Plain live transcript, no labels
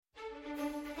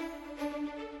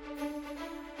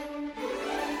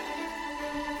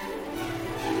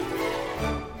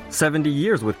70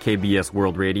 years with KBS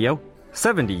World Radio,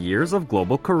 70 years of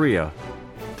global Korea.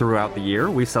 Throughout the year,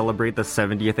 we celebrate the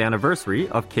 70th anniversary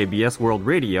of KBS World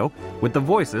Radio with the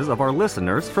voices of our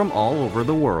listeners from all over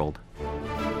the world.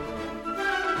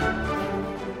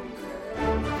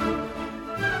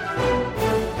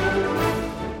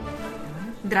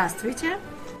 Здравствуйте.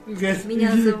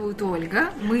 Меня зовут Ольга.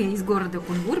 Мы из города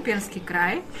Кунгур, Пермский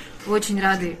край. Очень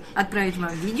рады отправить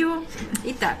вам видео.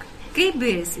 Итак,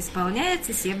 KBS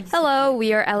исполняется 70. Hello,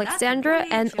 we are Alexandra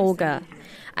and Olga.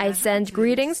 I send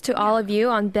greetings to all of you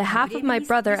on behalf of my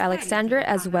brother Alexander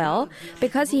as well,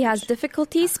 because he has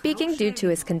difficulty speaking due to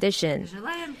his condition.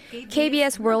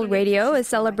 KBS World Radio is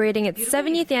celebrating its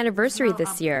 70th anniversary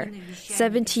this year.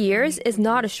 70 years is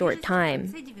not a short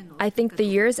time. I think the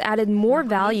years added more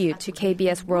value to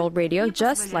KBS World Radio,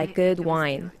 just like good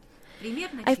wine.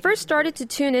 I first started to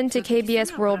tune into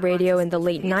KBS World Radio in the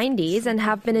late 90s and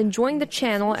have been enjoying the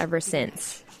channel ever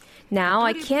since. Now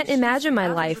I can't imagine my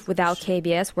life without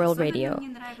KBS World Radio.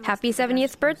 Happy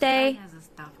 70th birthday!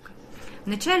 В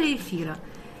начале эфира.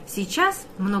 Сейчас,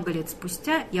 много лет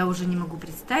спустя, я уже не могу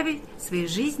представить своей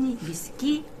жизни без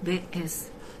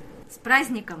KBS. С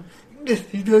праздником! До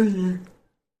свидания.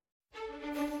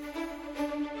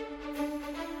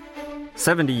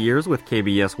 70 years with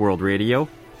KBS World Radio,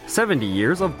 70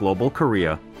 years of global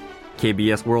Korea.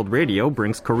 KBS World Radio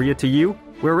brings Korea to you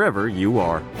wherever you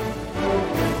are.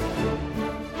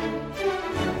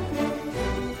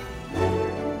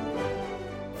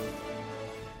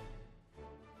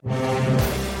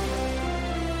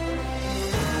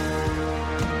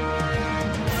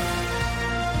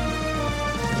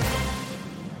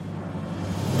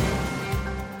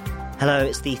 Hello,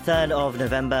 it's the 3rd of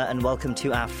November and welcome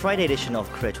to our Friday edition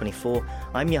of Korea 24.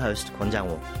 I'm your host, Kwon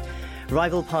Jang-woo.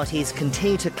 Rival parties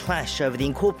continue to clash over the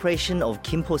incorporation of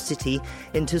Gimpo City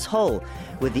into Seoul,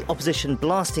 with the opposition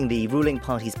blasting the ruling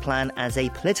party's plan as a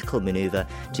political maneuver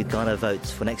to garner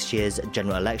votes for next year's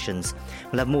general elections.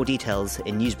 We'll have more details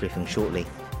in news briefing shortly.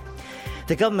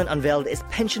 The government unveiled its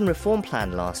pension reform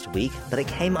plan last week, but it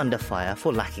came under fire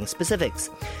for lacking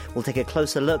specifics. We'll take a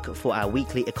closer look for our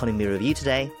weekly economy review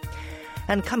today.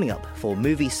 And coming up for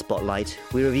Movie Spotlight,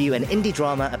 we review an indie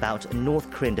drama about North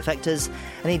Korean defectors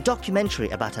and a documentary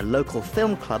about a local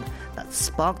film club that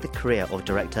sparked the career of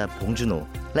director Bong Joon-ho.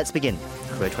 Let's begin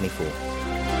Korea 24.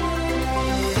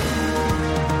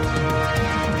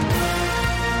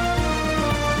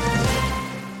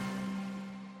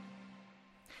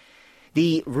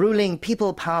 The ruling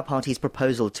People Power Party's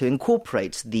proposal to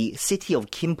incorporate the city of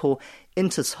Gimpo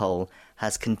into Seoul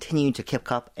has continued to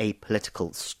kick up a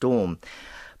political storm.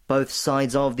 Both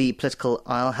sides of the political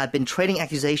aisle have been trading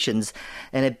accusations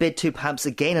in a bid to perhaps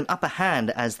gain an upper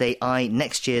hand as they eye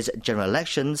next year's general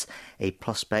elections, a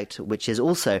prospect which is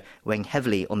also weighing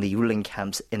heavily on the ruling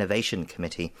camp's Innovation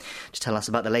Committee. To tell us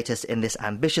about the latest in this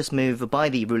ambitious move by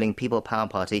the ruling People Power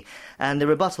Party and the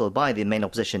rebuttal by the main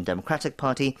opposition Democratic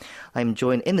Party, I'm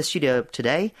joined in the studio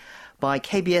today by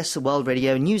KBS World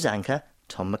Radio news anchor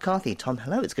Tom McCarthy. Tom,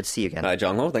 hello, it's good to see you again. Hi,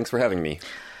 Jong-ho. Thanks for having me.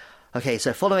 Okay,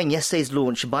 so following yesterday's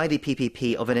launch by the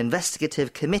PPP of an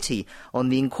investigative committee on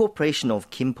the incorporation of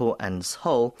Gimpo and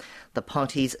Seoul, the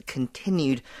parties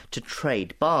continued to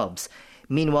trade barbs.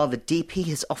 Meanwhile, the DP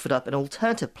has offered up an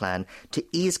alternative plan to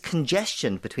ease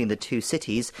congestion between the two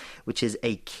cities, which is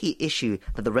a key issue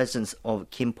that the residents of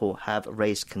Gimpo have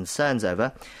raised concerns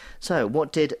over. So,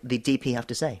 what did the DP have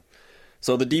to say?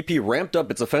 So the DP ramped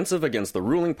up its offensive against the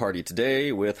ruling party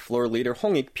today, with floor leader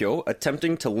Hong Ik-pyo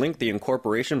attempting to link the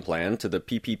incorporation plan to the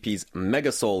PPP's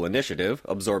Mega Seoul initiative,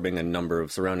 absorbing a number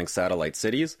of surrounding satellite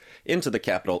cities, into the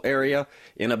capital area,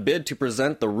 in a bid to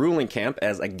present the ruling camp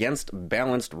as against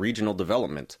balanced regional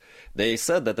development. They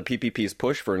said that the PPP's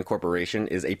push for incorporation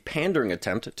is a pandering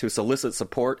attempt to solicit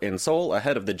support in Seoul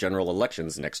ahead of the general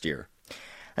elections next year.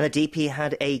 And the DP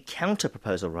had a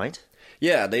counter-proposal, right?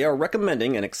 Yeah, they are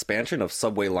recommending an expansion of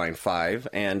Subway Line 5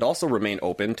 and also remain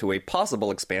open to a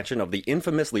possible expansion of the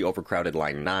infamously overcrowded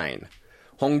Line 9.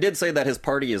 Hong did say that his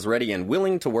party is ready and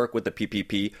willing to work with the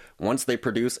PPP once they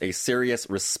produce a serious,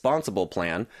 responsible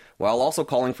plan, while also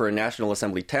calling for a National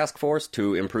Assembly task force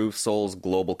to improve Seoul's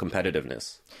global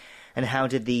competitiveness. And how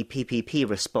did the PPP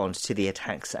respond to the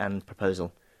attacks and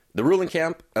proposal? The ruling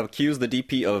camp accused the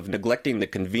DP of neglecting the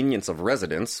convenience of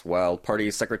residents, while Party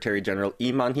Secretary General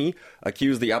Lee Man-hee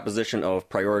accused the opposition of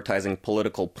prioritizing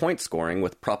political point scoring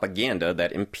with propaganda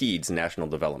that impedes national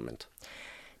development.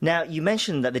 Now, you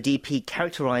mentioned that the DP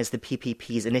characterized the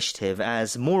PPP's initiative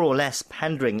as more or less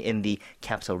pandering in the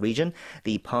capital region.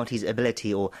 The party's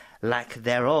ability or lack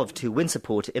thereof to win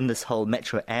support in this whole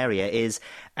metro area is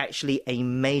actually a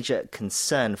major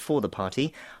concern for the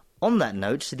party. on that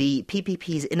note, the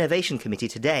PPP's Innovation Committee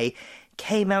today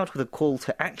came out with a call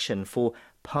to action for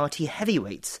party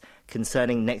heavyweights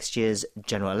concerning next year's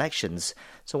general elections.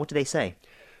 So what did they say?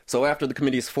 So after the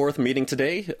committee's fourth meeting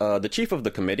today, the chief of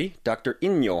the committee, Dr.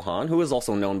 In Yo-han, who is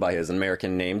also known by his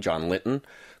American name, John Linton,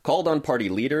 called on party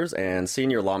leaders and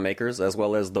senior lawmakers, as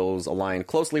well as those aligned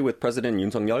closely with President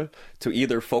Yoon Suk-yeol, to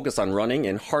either focus on running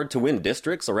in hard-to-win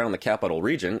districts around the capital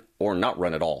region or not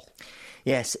run at all.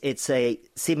 Yes, it's a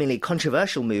seemingly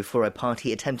controversial move for a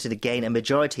party attempting to gain a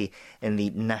majority in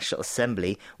the National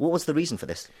Assembly. What was the reason for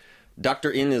this?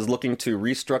 Dr. In is looking to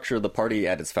restructure the party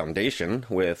at its foundation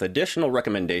with additional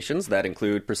recommendations that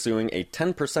include pursuing a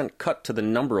 10% cut to the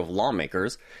number of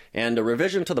lawmakers and a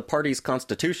revision to the party's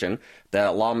constitution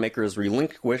that lawmakers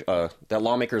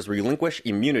relinquish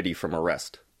immunity from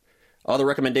arrest. Other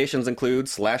recommendations include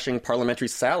slashing parliamentary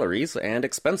salaries and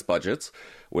expense budgets,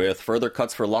 with further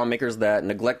cuts for lawmakers that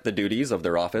neglect the duties of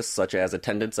their office, such as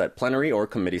attendance at plenary or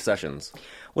committee sessions.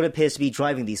 What appears to be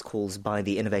driving these calls by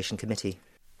the Innovation Committee?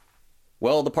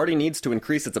 Well, the party needs to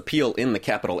increase its appeal in the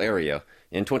capital area.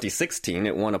 In 2016,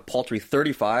 it won a paltry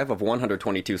 35 of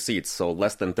 122 seats, so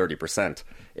less than 30%.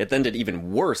 It then did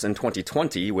even worse in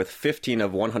 2020 with 15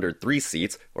 of 103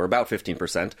 seats, or about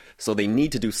 15%, so they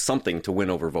need to do something to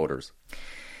win over voters.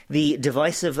 The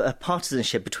divisive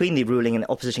partisanship between the ruling and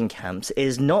opposition camps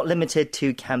is not limited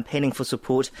to campaigning for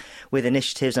support with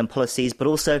initiatives and policies, but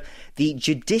also the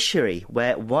judiciary,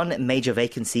 where one major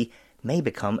vacancy may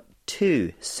become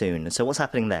two soon. So what's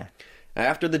happening there?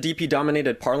 After the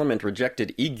DP-dominated parliament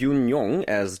rejected Lee Gyun-yong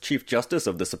as Chief Justice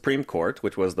of the Supreme Court,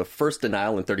 which was the first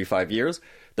denial in 35 years,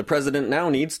 the president now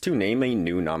needs to name a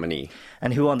new nominee.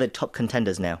 And who are the top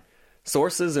contenders now?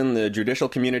 Sources in the judicial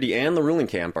community and the ruling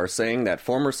camp are saying that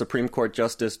former Supreme Court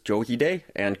Justice Jo Hee-dae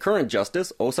and current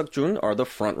Justice Oh Suk-jun are the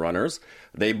front-runners.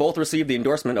 They both received the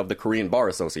endorsement of the Korean Bar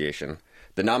Association.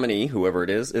 The nominee, whoever it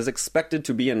is expected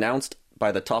to be announced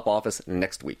by the top office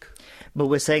next week. But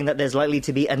we're saying that there's likely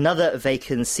to be another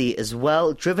vacancy as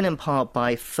well, driven in part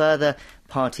by further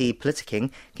party politicking.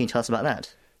 Can you tell us about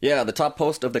that? Yeah, the top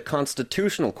post of the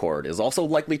Constitutional Court is also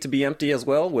likely to be empty as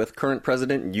well, with current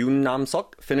President Yoon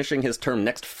Nam-seok finishing his term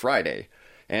next Friday.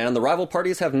 And the rival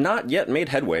parties have not yet made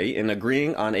headway in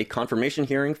agreeing on a confirmation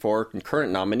hearing for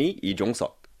current nominee Lee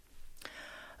Jong-seok.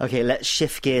 Okay, let's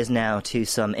shift gears now to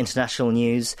some international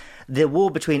news. The war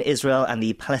between Israel and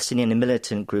the Palestinian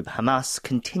militant group Hamas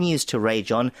continues to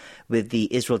rage on, with the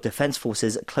Israel Defense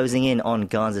Forces closing in on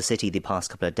Gaza City the past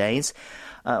couple of days.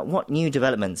 What new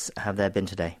developments have there been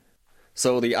today?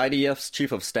 So the IDF's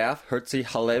chief of staff, Herzi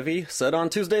Halevi, said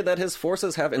on Tuesday that his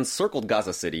forces have encircled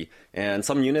Gaza City, and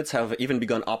some units have even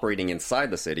begun operating inside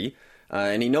the city.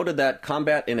 And he noted that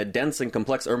combat in a dense and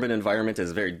complex urban environment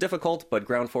is very difficult, but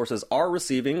ground forces are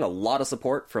receiving a lot of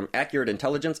support from accurate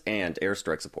intelligence and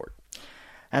airstrike support.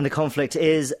 And the conflict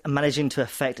is managing to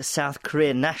affect South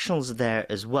Korean nationals there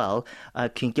as well.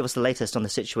 Can you give us the latest on the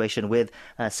situation with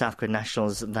South Korean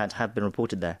nationals that have been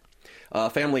reported there? A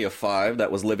family of 5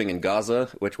 that was living in Gaza,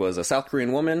 which was a South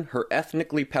Korean woman, her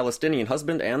ethnically Palestinian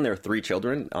husband, and their 3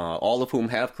 children, all of whom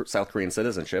have South Korean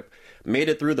citizenship, made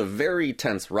it through the very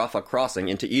tense Rafah crossing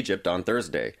into Egypt on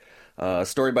Thursday. A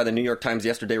story by the New York Times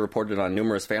yesterday reported on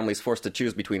numerous families forced to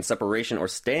choose between separation or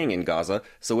staying in Gaza,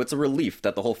 so it's a relief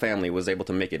that the whole family was able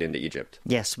to make it into Egypt.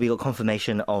 Yes, we got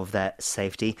confirmation of their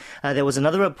safety. There was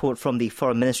another report from the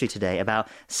Foreign Ministry today about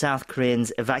South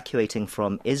Koreans evacuating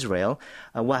from Israel.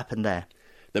 What happened there?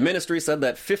 The ministry said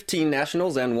that 15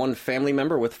 nationals and 1 family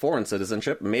member with foreign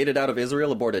citizenship made it out of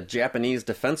Israel aboard a Japanese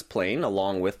defense plane,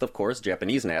 along with, of course,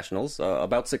 Japanese nationals,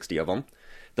 about 60 of them.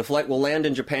 The flight will land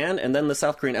in Japan, and then the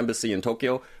South Korean embassy in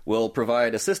Tokyo will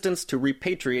provide assistance to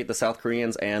repatriate the South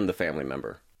Koreans and the family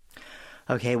member.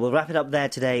 Okay, we'll wrap it up there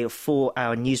today for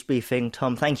our news briefing.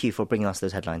 Tom, thank you for bringing us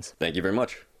those headlines. Thank you very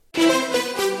much.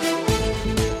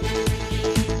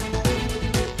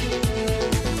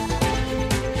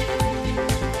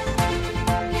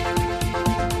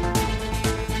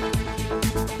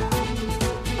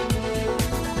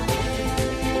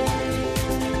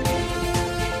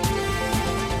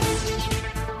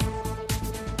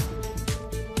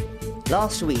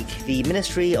 Last week, the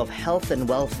Ministry of Health and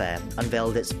Welfare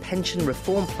unveiled its pension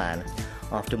reform plan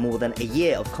after more than a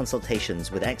year of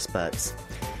consultations with experts.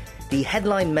 The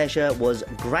headline measure was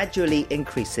gradually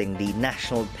increasing the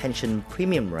national pension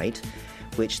premium rate,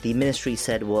 which the ministry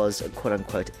said was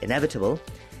quote-unquote inevitable.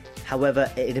 However,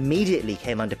 it immediately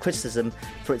came under criticism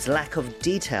for its lack of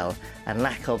detail and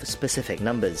lack of specific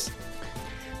numbers.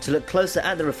 To look closer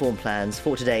at the reform plans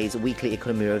for today's weekly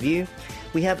economy review,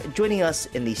 we have joining us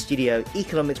in the studio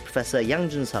economics professor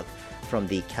Yang Jun-suk from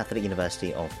the Catholic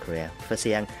University of Korea. Professor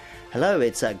Yang, Hello,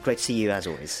 it's great to see you as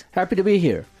always. Happy to be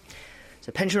here.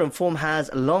 So pension reform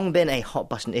has long been a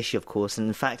hot-button issue, of course, and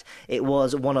in fact, it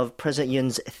was one of President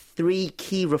Yoon's 3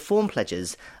 key reform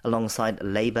pledges alongside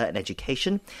labour and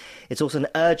education. It's also an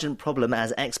urgent problem,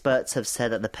 as experts have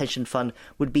said that the pension fund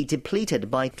would be depleted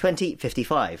by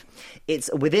 2055. It's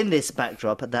within this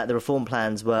backdrop that the reform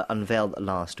plans were unveiled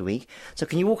last week. So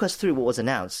can you walk us through what was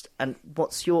announced, and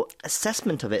what's your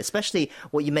assessment of it, especially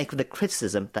what you make of the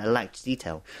criticism that lacked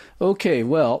detail? Okay,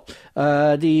 well,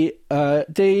 the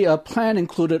plan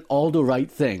included all the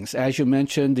right things. As you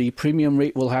mentioned, the premium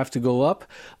rate will have to go up.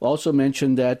 Also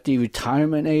mentioned that the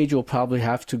retirement age will probably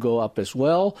have to go up as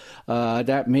well.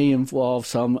 That may involve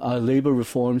some labor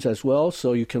reforms as well,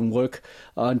 so you can work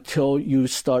until you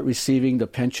start receiving the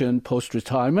pension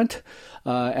post-retirement.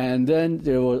 And then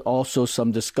there were also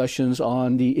some discussions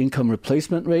on the income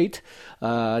replacement rate.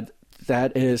 That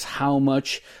is how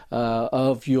much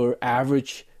of your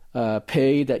average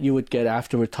pay that you would get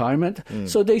after retirement.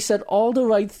 So they said all the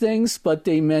right things, but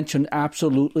they mentioned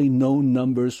absolutely no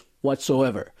numbers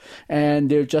whatsoever. And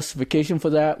their justification for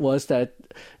that was that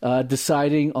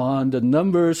deciding on the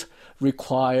numbers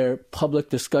require public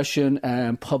discussion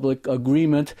and public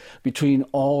agreement between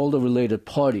all the related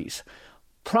parties.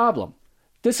 Problem: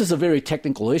 this is a very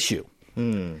technical issue.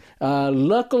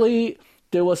 Luckily,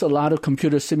 there was a lot of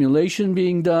computer simulation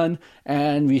being done,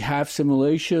 and we have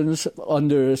simulations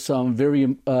under some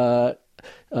very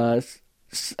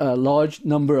large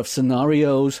number of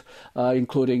scenarios,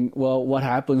 including, what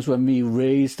happens when we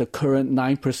raise the current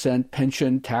 9%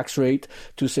 pension tax rate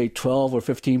to, say, 12 or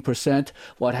 15%?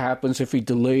 What happens if we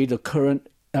delay the current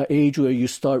age where you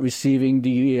start receiving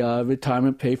the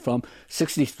retirement pay from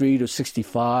 63 to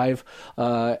 65?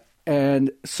 And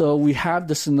so we have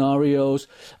the scenarios,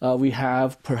 we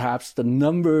have perhaps the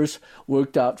numbers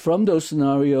worked out from those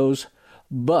scenarios,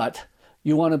 but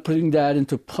you want to bring that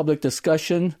into public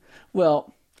discussion.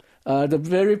 Well, the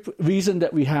very reason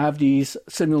that we have these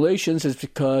simulations is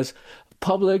because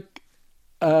public,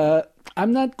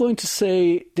 I'm not going to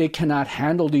say they cannot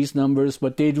handle these numbers,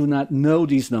 but they do not know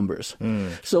these numbers.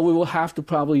 So we will have to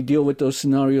probably deal with those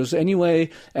scenarios anyway.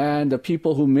 And the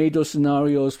people who made those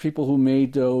scenarios, people who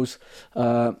made those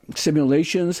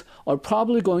simulations are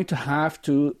probably going to have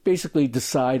to basically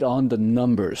decide on the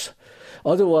numbers.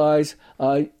 Otherwise,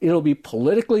 it'll be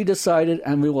politically decided,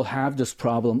 and we will have this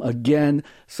problem again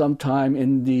sometime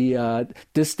in the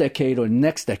this decade or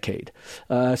next decade.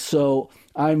 So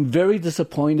I'm very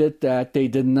disappointed that they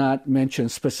did not mention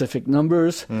specific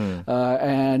numbers,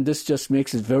 and this just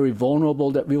makes it very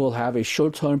vulnerable that we will have a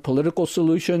short-term political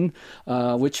solution,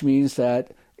 which means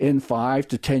that in 5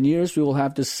 to 10 years we will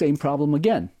have the same problem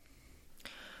again.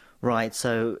 Right,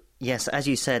 so yes, as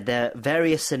you said, there are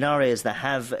various scenarios that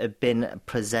have been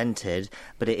presented,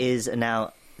 but it is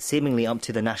now seemingly up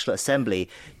to the National Assembly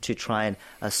to try and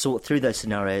sort through those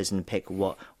scenarios and pick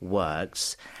what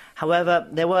works. However,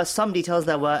 there were some details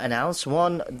that were announced.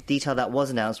 One detail that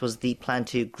was announced was the plan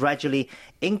to gradually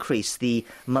increase the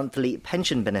monthly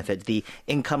pension benefit, the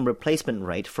income replacement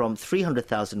rate, from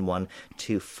 300,000 won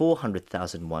to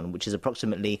 400,000 won, which is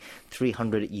approximately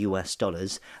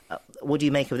 $300. What do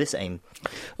you make of this aim?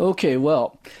 Okay,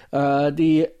 well,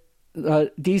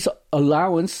 these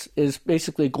allowance is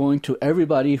basically going to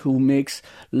everybody who makes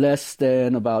less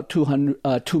than about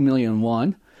 2 million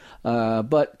won,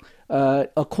 but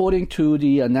according to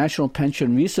the National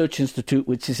Pension Research Institute,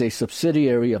 which is a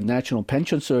subsidiary of National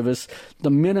Pension Service, the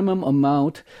minimum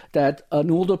amount that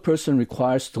an older person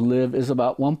requires to live is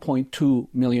about 1.2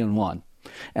 million won.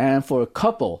 And for a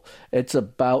couple, it's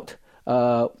about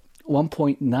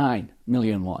 1.9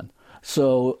 million won.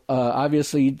 So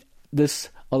obviously, this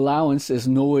allowance is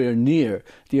nowhere near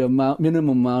the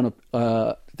minimum amount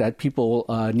of, that people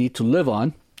need to live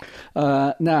on.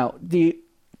 Now, the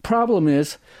problem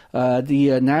is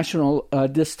the national,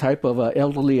 this type of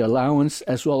elderly allowance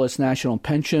as well as national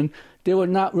pension, they were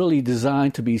not really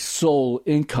designed to be sole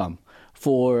income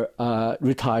for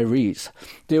retirees.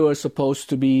 They were supposed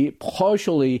to be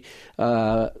partially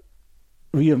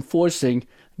reinforcing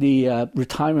the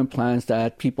retirement plans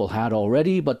that people had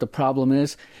already, but the problem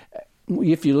is,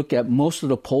 if you look at most of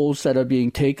the polls that are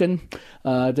being taken,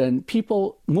 then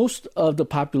most of the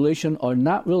population are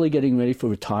not really getting ready for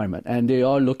retirement, and they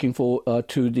are looking for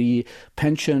to the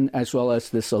pension as well as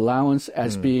this allowance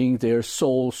as being their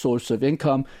sole source of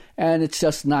income, and it's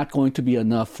just not going to be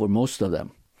enough for most of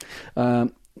them.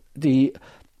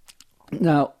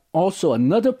 Now, also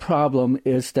another problem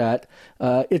is that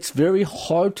it's very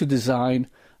hard to design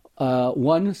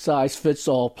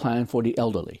one-size-fits-all plan for the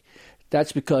elderly.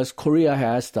 That's because Korea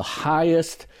has the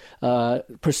highest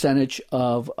percentage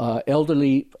of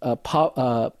elderly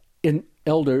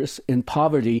elders in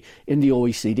poverty in the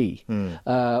OECD.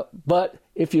 But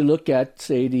if you look at,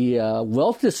 say, the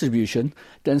wealth distribution,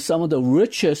 then some of the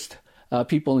richest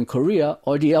people in Korea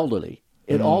are the elderly.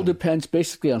 It all depends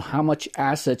basically on how much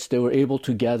assets they were able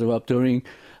to gather up during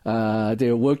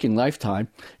their working lifetime.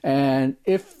 And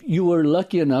if you were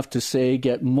lucky enough to, say,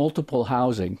 get multiple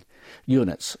housing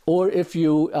units, or if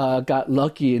you got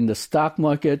lucky in the stock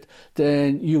market,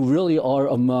 then you really are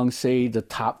among, say, the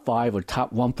top 5 or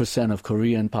top 1% of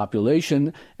Korean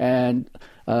population. And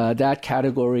that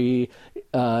category,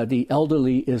 the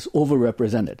elderly, is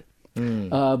overrepresented.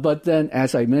 But then,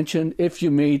 as I mentioned, if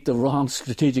you made the wrong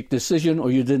strategic decision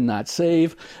or you did not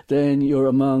save, then you're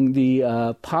among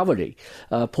the poverty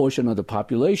portion of the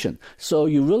population. So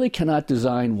you really cannot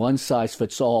design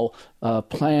one-size-fits-all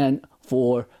plan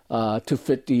to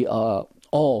fit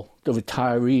all the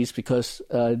retirees, because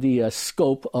the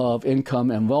scope of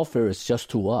income and welfare is just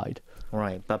too wide.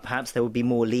 Right, but perhaps there would be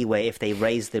more leeway if they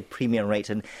raised the premium rate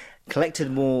and collected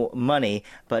more money,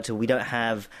 but we don't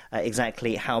have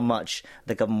exactly how much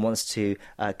the government wants to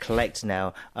collect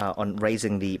now on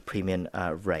raising the premium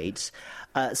rates.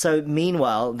 So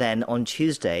meanwhile, then, on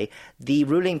Tuesday, the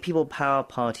ruling People Power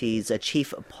Party's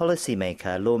chief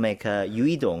policymaker, lawmaker Yu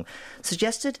Lee-dong,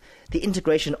 suggested the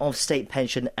integration of state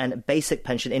pension and basic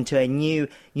pension into a new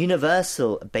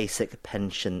universal basic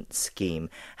pension scheme.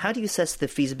 How do you assess the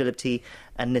feasibility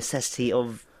and necessity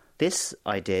of this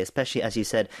idea, especially, as you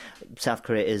said, South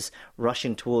Korea is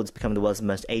rushing towards becoming the world's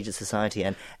most aged society,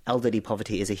 and elderly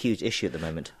poverty is a huge issue at the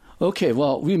moment? Okay,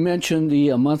 well, we mentioned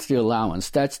the monthly allowance.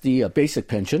 That's the basic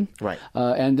pension. Right.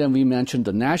 And then we mentioned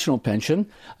the national pension.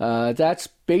 That's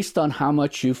based on how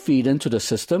much you feed into the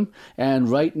system. And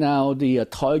right now, the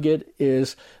target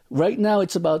is, right now,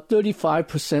 it's about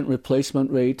 35%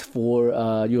 replacement rate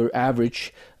for your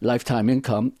average lifetime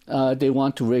income. They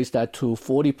want to raise that to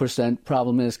 40%.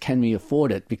 Problem is, can we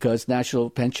afford it? Because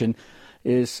national pension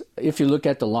is, if you look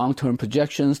at the long-term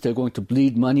projections, they're going to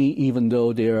bleed money even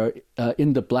though they're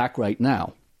in the black right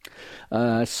now.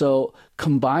 So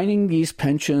combining these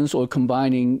pensions, or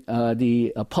combining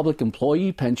the public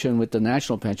employee pension with the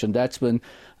national pension, that's been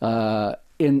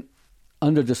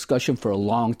under discussion for a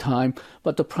long time.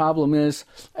 But the problem is,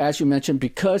 as you mentioned,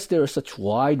 because there is such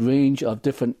wide range of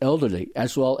different elderly,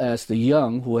 as well as the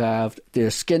young who have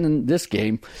their skin in this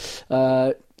game,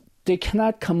 they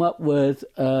cannot come up with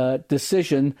a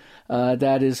decision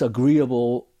that is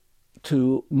agreeable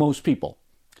to most people.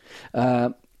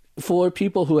 For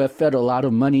people who have fed a lot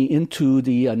of money into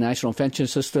the national pension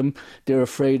system, they're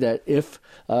afraid that if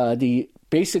the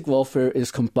basic welfare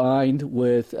is combined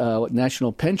with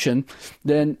national pension,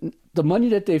 then the money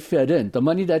that they fed in, the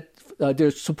money that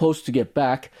they're supposed to get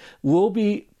back, will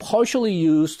be partially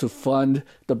used to fund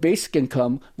the basic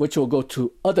income, which will go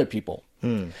to other people.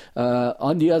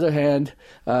 On the other hand,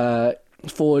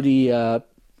 for the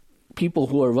people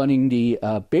who are running the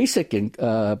basic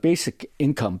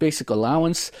income, basic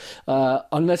allowance,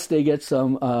 unless they get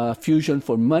some fusion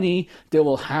for money, they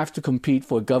will have to compete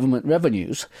for government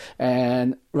revenues.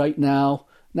 And right now,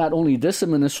 not only this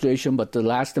administration, but the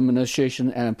last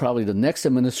administration and probably the next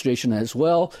administration as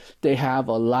well, they have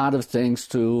a lot of things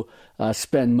to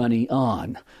spend money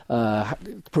on,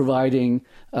 providing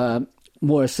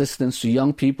more assistance to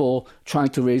young people, trying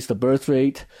to raise the birth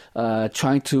rate,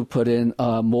 trying to put in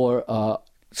more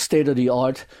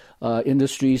state-of-the-art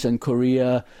industries in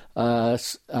Korea,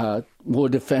 more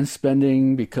defense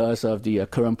spending because of the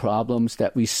current problems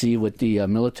that we see with the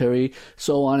military,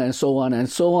 so on and so on and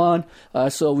so on.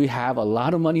 So we have a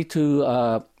lot of money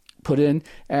to put in.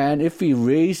 And if we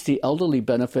raise the elderly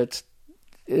benefits,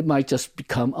 it might just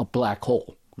become a black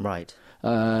hole. Right.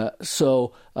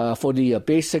 So for the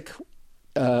basic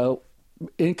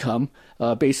income,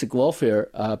 basic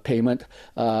welfare payment,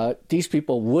 these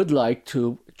people would like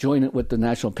to join it with the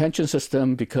national pension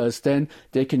system, because then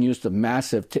they can use the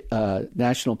massive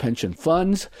national pension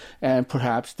funds and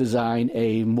perhaps design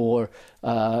a more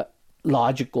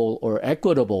logical or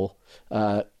equitable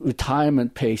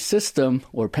retirement pay system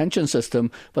or pension system.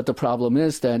 But the problem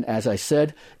is then, as I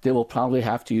said, they will probably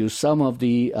have to use some of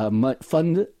the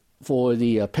fund for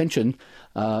the pension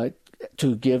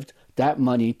to give that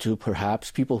money to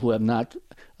perhaps people who have not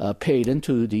paid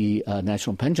into the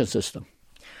national pension system.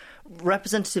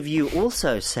 Representative Yu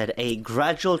also said a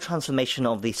gradual transformation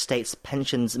of the state's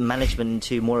pensions management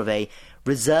into more of a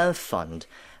reserve fund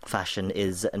fashion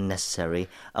is necessary.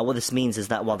 What this means is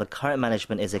that while the current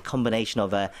management is a combination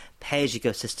of a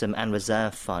pay-as-you-go system and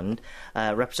reserve fund,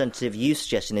 Representative Yu's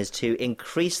suggestion is to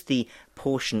increase the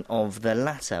portion of the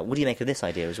latter. What do you make of this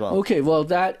idea as well? Okay, well,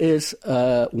 that is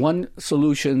one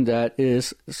solution that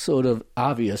is sort of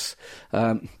obvious.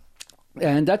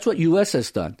 And that's what U.S.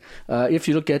 has done. If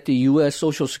you look at the U.S.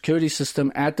 Social Security system,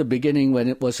 at the beginning when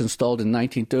it was installed in the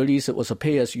 1930s, it was a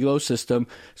pay-as-you-go system.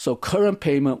 So current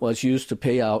payment was used to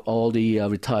pay out all the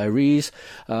retirees.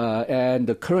 And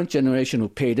the current generation who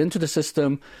paid into the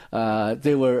system,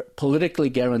 they were politically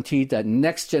guaranteed that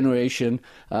next generation,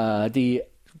 the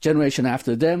generation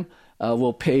after them,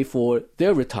 will pay for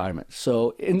their retirement.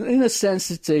 So in a sense,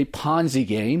 it's a Ponzi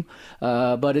game,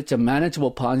 but it's a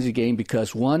manageable Ponzi game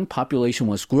because, one, population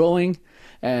was growing,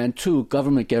 and two,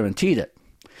 government guaranteed it.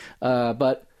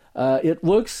 But it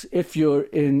works if you're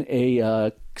in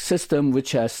a system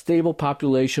which has stable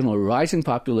population or rising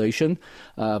population,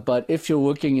 but if you're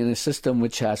working in a system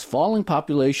which has falling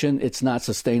population, it's not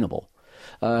sustainable.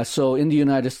 So in the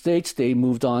United States, they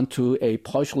moved on to a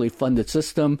partially funded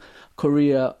system.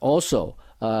 Korea also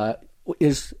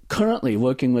is currently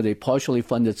working with a partially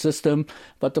funded system.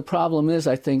 But the problem is,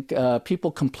 I think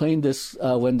people complained this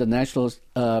when the National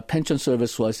Pension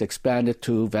Service was expanded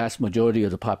to vast majority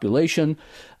of the population.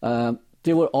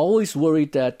 They were always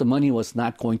worried that the money was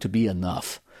not going to be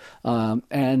enough.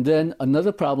 And then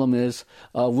another problem is,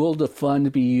 will the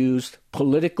fund be used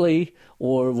politically,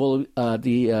 or will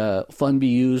the fund be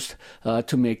used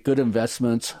to make good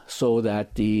investments so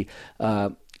that the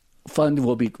fund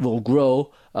will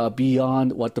grow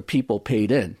beyond what the people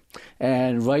paid in?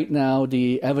 And right now,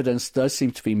 the evidence does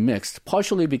seem to be mixed,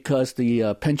 partially because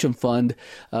the pension fund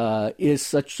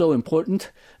is so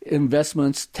important.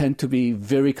 Investments tend to be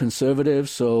very conservative,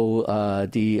 so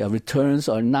the returns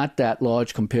are not that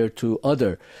large compared to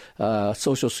other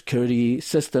Social Security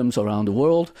systems around the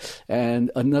world. And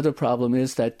another problem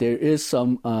is that there is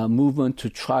some movement to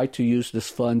try to use this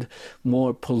fund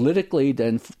more politically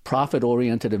than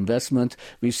profit-oriented investment.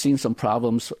 We've seen some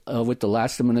problems with the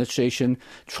last administration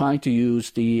trying to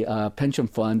use the pension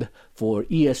fund for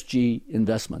ESG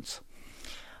investments.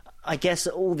 I guess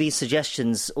all these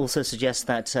suggestions also suggest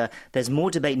that there's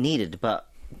more debate needed, but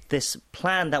this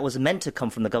plan that was meant to come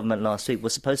from the government last week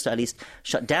was supposed to at least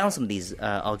shut down some of these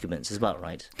arguments as well,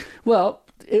 right? Well,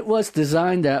 it was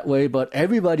designed that way, but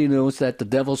everybody knows that the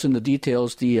devil's in the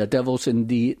details, the devil's in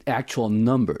the actual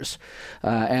numbers.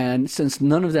 And since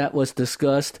none of that was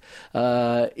discussed,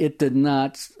 it did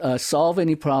not solve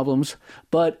any problems,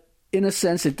 but in a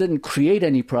sense, it didn't create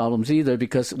any problems either,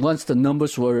 because once the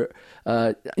numbers were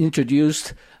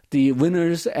introduced, the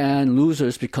winners and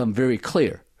losers become very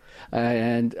clear.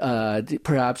 And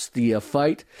perhaps the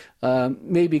fight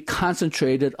may be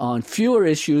concentrated on fewer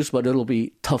issues, but it'll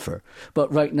be tougher.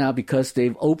 But right now, because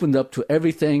they've opened up to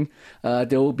everything,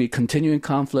 there will be continuing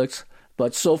conflicts.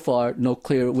 But so far, no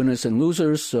clear winners and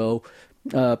losers. So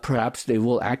perhaps they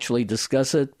will actually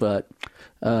discuss it. But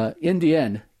in the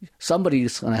end,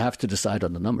 somebody's going to have to decide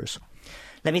on the numbers.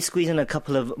 Let me squeeze in a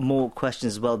couple of more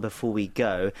questions as well before we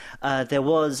go. There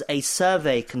was a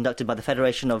survey conducted by the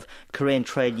Federation of Korean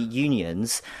Trade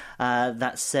Unions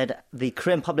that said the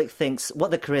Korean public thinks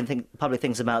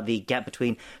about the gap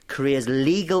between Korea's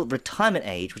legal retirement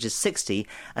age, which is 60,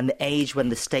 and the age when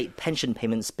the state pension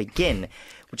payments begin,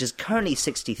 which is currently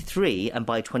 63, and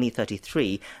by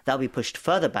 2033, that'll be pushed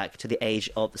further back to the age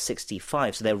of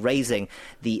 65. So they're raising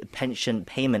the pension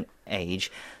payment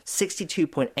age.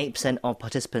 62.8% of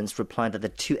participants replied that the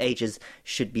two ages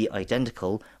should be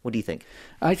identical. What do you think?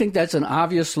 I think that's an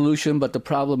obvious solution, but the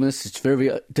problem is it's very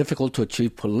difficult to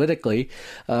achieve politically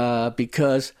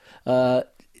because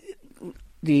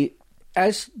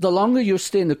as the longer you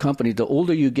stay in the company, the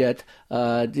older you get.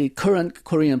 The current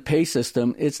Korean pay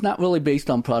system, it's not really based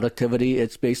on productivity.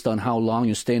 It's based on how long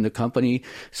you stay in the company.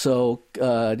 So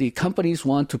the companies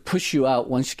want to push you out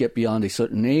once you get beyond a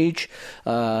certain age.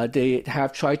 They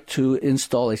have tried to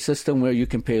install a system where you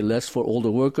can pay less for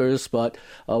older workers, but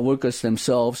workers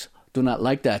themselves do not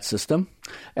like that system.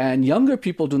 And younger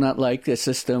people do not like a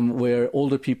system where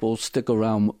older people stick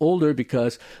around older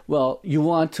because, well, you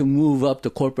want to move up the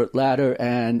corporate ladder,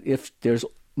 and if there's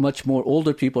much more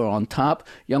older people on top,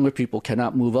 younger people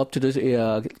cannot move up to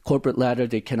the corporate ladder.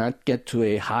 They cannot get to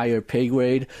a higher pay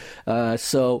grade.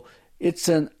 So it's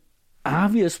an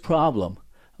obvious problem,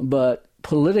 but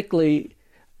politically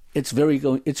it's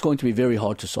going to be very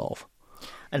hard to solve.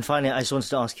 And finally, I just wanted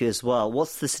to ask you as well,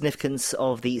 what's the significance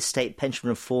of the state pension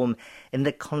reform in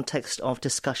the context of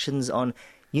discussions on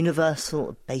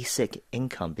universal basic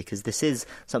income? Because this is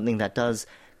something that does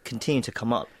continue to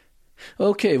come up.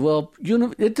 Okay, well,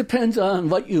 it depends on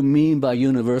what you mean by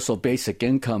universal basic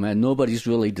income, and nobody's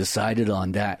really decided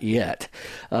on that yet.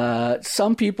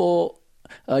 Some people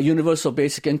universal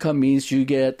basic income means you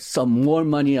get some more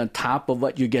money on top of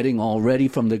what you're getting already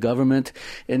from the government.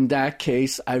 In that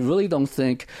case, I really don't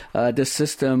think the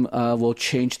system will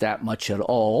change that much at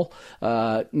all.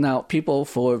 Now, people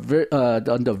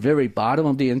on the very bottom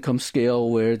of the income scale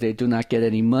where they do not get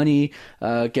any money,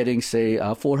 getting, say,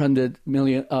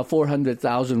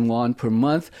 400,000 won per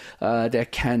month,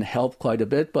 that can help quite a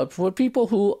bit. But for people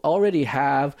who already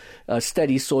have a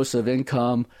steady source of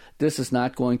income, this is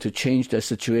not going to change their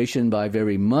situation by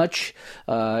very much.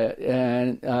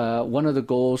 And one of the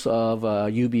goals of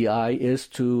UBI is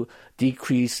to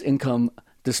decrease income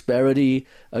disparity.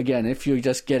 Again, if you're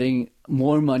just getting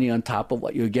more money on top of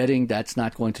what you're getting, that's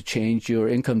not going to change your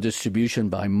income distribution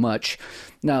by much.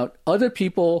 Now, other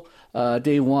people,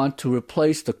 they want to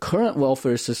replace the current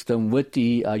welfare system with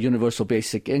the universal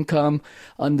basic income.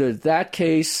 Under that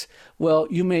case, well,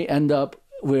 you may end up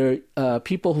where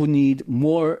people who need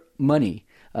more money,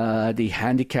 the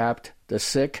handicapped, the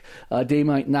sick, they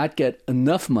might not get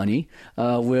enough money,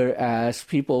 whereas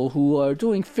people who are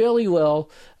doing fairly well,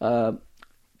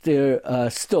 they're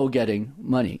still getting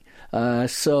money.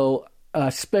 So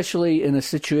especially in a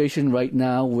situation right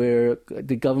now where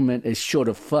the government is short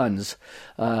of funds,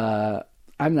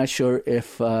 I'm not sure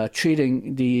if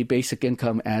treating the basic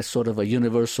income as sort of a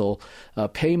universal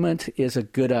payment is a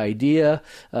good idea.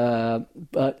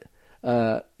 But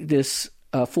this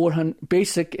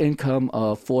basic income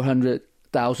of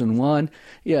 400,000 won,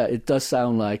 yeah, it does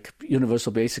sound like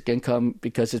universal basic income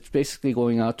because it's basically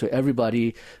going out to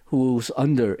everybody who's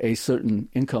under a certain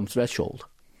income threshold.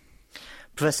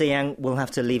 Professor Yang, we'll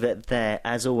have to leave it there.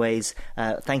 As always,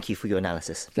 thank you for your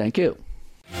analysis. Thank you.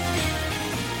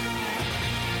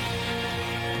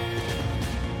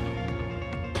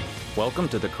 Welcome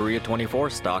to the Korea 24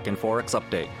 Stock and Forex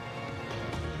Update.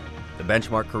 The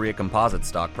benchmark Korea Composite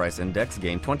Stock Price Index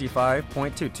gained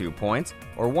 25.22 points,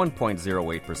 or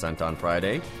 1.08% on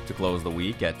Friday, to close the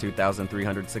week at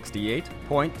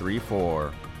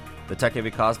 2,368.34. The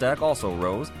tech-heavy Kosdaq also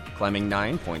rose, climbing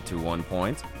 9.21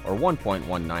 points, or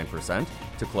 1.19%,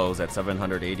 to close at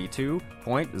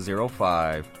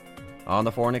 782.05. On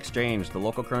the foreign exchange, the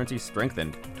local currency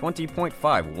strengthened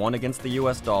 20.51 against the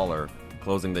US dollar,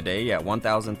 closing the day at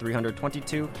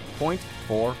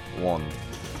 1,322.41.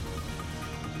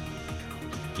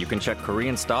 You can check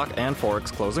Korean stock and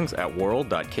forex closings at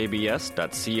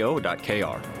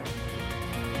world.kbs.co.kr.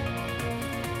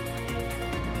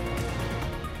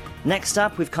 Next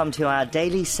up, we've come to our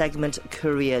daily segment,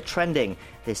 Korea Trending.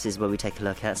 This is where we take a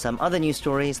look at some other news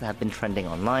stories that have been trending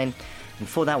online. And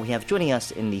for that, we have joining us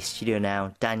in the studio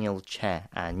now, Daniel Che,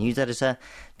 our news editor.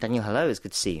 Daniel, hello, it's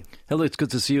good to see you. Hello, it's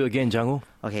good to see you again, Jang-woo.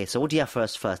 Okay, so what do you have for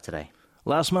us first today?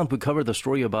 Last month, we covered the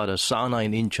story about a sauna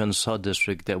in Incheon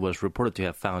sub-district that was reported to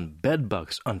have found bed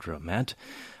bugs under a mat.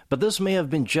 But this may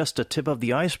have been just the tip of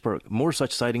the iceberg. More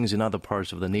such sightings in other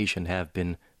parts of the nation have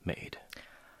been made.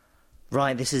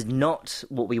 Right, this is not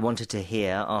what we wanted to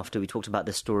hear after we talked about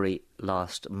this story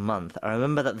last month. I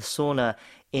remember that the sauna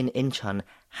in Incheon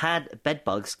had bed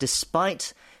bugs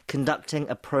despite conducting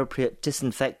appropriate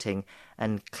disinfecting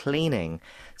and cleaning.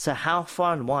 So how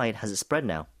far and wide has it spread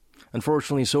now?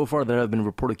 Unfortunately, so far there have been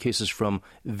reported cases from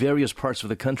various parts of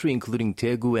the country, including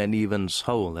Daegu and even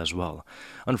Seoul as well.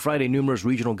 On Friday, numerous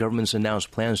regional governments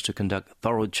announced plans to conduct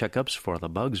thorough checkups for the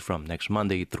bugs from next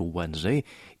Monday through Wednesday.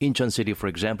 Incheon City, for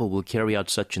example, will carry out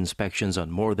such inspections on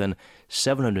more than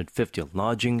 750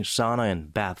 lodging, sauna,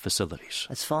 and bath facilities.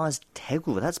 As far as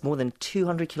Daegu, that's more than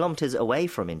 200 kilometers away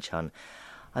from Incheon.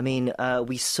 I mean,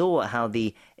 we saw how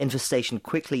the infestation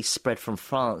quickly spread from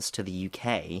France to the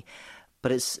UK.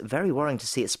 But it's very worrying to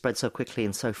see it spread so quickly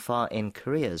and so far in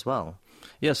Korea as well.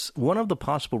 Yes, one of the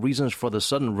possible reasons for the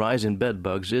sudden rise in bed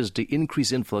bugs is the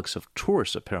increased influx of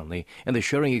tourists, apparently, and the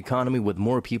sharing economy with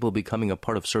more people becoming a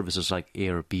part of services like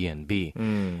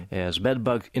Airbnb. As bed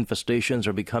bug infestations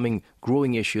are becoming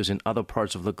growing issues in other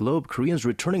parts of the globe, Koreans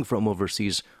returning from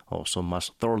overseas also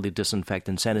must thoroughly disinfect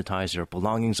and sanitize their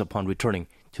belongings upon returning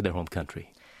to their home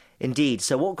country. Indeed.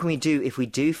 So what can we do if we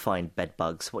do find bed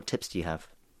bugs? What tips do you have?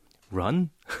 Run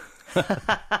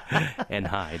and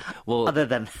hide. Well, other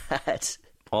than that,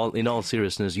 in all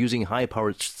seriousness, using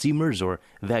high-powered steamers or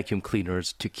vacuum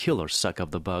cleaners to kill or suck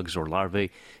up the bugs or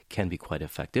larvae can be quite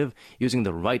effective. Using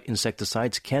the right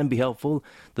insecticides can be helpful.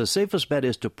 The safest bet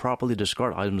is to properly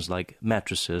discard items like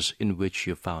mattresses in which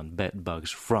you found bed bugs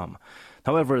from.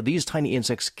 However, these tiny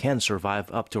insects can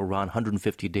survive up to around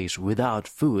 150 days without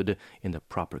food in the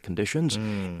proper conditions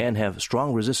and have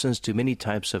strong resistance to many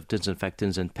types of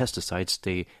disinfectants and pesticides.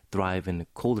 They thrive in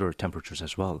colder temperatures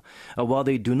as well. While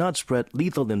they do not spread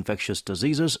lethal infectious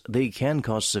diseases, they can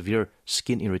cause severe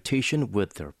skin irritation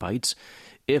with their bites.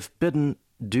 If bitten,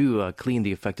 do clean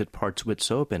the affected parts with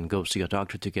soap and go see a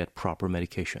doctor to get proper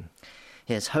medication.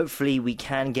 Yes, hopefully we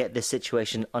can get this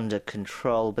situation under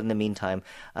control, but in the meantime,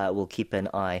 we'll keep an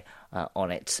eye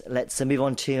on it. Let's move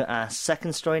on to our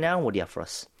second story now. What do you have for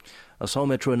us? Seoul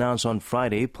Metro announced on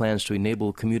Friday plans to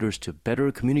enable commuters to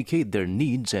better communicate their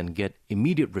needs and get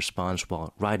immediate response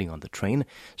while riding on the train,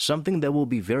 something that will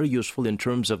be very useful in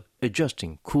terms of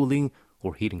adjusting cooling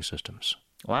or heating systems.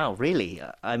 Wow, really?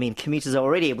 I mean, commuters are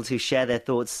already able to share their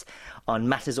thoughts on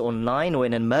matters online or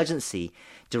in an emergency,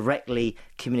 directly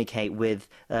communicate with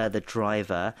the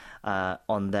driver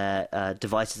on their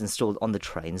devices installed on the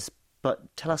trains.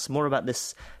 But tell us more about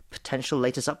this potential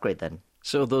latest upgrade then.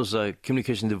 So those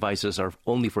communication devices are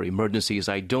only for emergencies.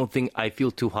 I don't think I feel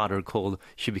too hot or cold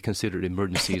should be considered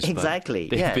emergencies. Exactly,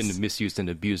 They've yes. been misused and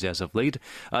abused as of late.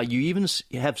 You even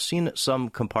have seen some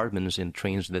compartments in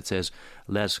trains that says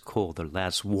less cold or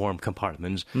less warm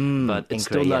compartments, but it's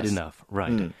still not enough.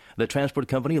 Right. The transport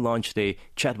company launched a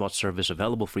chatbot service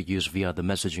available for use via the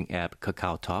messaging app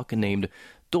Kakao Talk named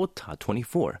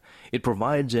Dota24. It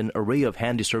provides an array of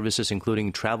handy services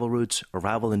including travel routes,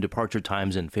 arrival and departure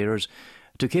times, and fares.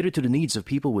 To cater to the needs of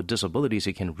people with disabilities,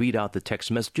 it can read out the text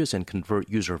messages and convert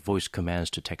user voice commands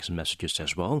to text messages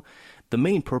as well. The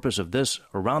main purpose of this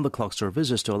around-the-clock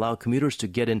service is to allow commuters to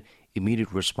get an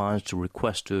immediate response to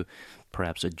requests to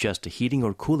perhaps adjust the heating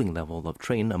or cooling level of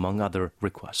train, among other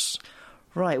requests.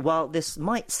 Right, well, this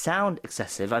might sound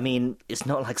excessive. I mean, it's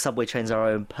not like subway trains are our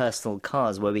own personal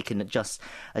cars where we can adjust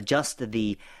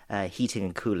the heating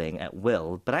and cooling at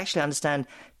will. But actually, I understand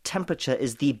temperature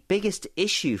is the biggest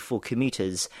issue for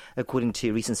commuters, according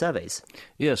to recent surveys.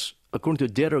 Yes, according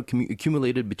to data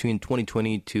accumulated between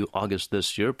 2020 to August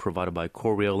this year, provided by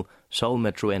Korail, Seoul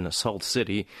Metro, and Salt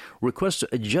City, requests to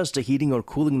adjust the heating or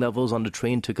cooling levels on the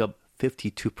train took up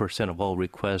 52% of all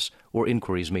requests or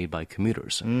inquiries made by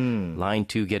commuters. Line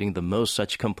 2 getting the most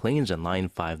such complaints and Line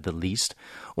 5 the least.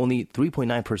 Only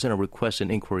 3.9% of requests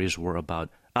and inquiries were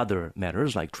about other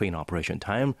matters like train operation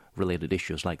time, related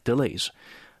issues like delays.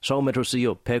 Seoul Metro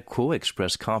CEO Baek Ko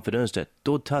expressed confidence that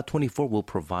Dota24 will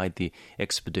provide the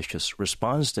expeditious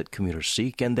response that commuters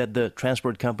seek and that the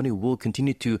transport company will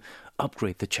continue to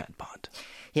upgrade the chatbot.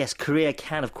 Yes, Korea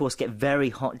can, of course, get very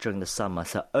hot during the summer,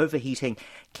 so overheating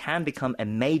can become a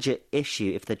major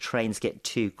issue if the trains get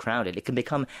too crowded. It can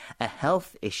become a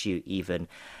health issue even.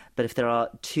 But if there are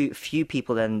too few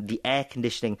people, then the air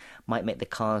conditioning might make the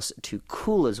cars too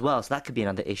cool as well. So that could be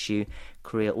another issue.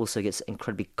 Korea also gets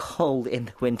incredibly cold in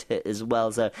the winter as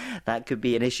well, so that could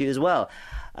be an issue as well.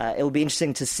 It will be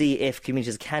interesting to see if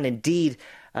commuters can indeed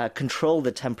control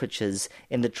the temperatures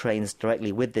in the trains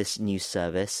directly with this new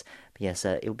service. But yes,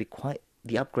 it will be quite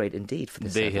the upgrade indeed for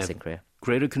this service in Korea.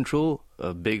 Greater control,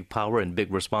 big power, and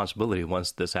big responsibility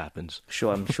once this happens.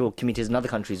 Sure, I'm sure commuters in other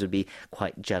countries would be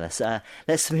quite jealous.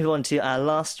 Let's move on to our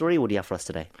last story. What do you have for us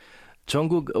today?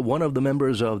 Jungkook, one of the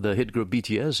members of the hit group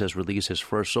BTS, has released his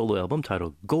first solo album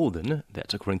titled Golden.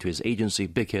 That's according to his agency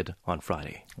Big Hit on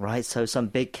Friday. Right, so some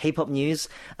big K-pop news.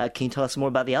 Can you tell us more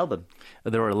about the album?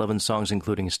 There are 11 songs,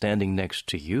 including Standing Next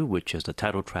to You, which is the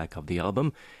title track of the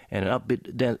album, and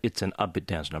it's an upbeat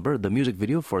dance number. The music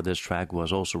video for this track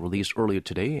was also released earlier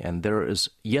today, and there is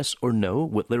Yes or No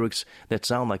with lyrics that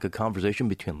sound like a conversation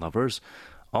between lovers.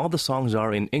 All the songs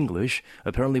are in English,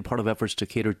 apparently part of efforts to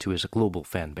cater to his global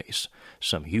fan base.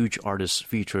 Some huge artist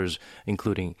features,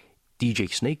 including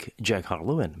DJ Snake, Jack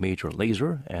Harlow, and Major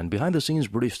Lazer, and behind-the-scenes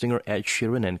British singer Ed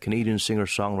Sheeran and Canadian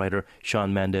singer-songwriter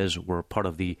Shawn Mendes were part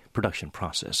of the production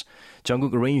process.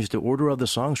 Jungkook arranged the order of the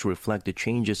songs to reflect the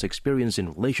changes experienced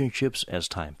in relationships as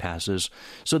time passes.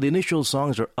 So the initial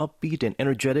songs are upbeat and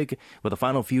energetic, with the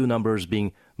final few numbers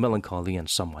being melancholy and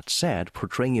somewhat sad,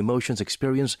 portraying emotions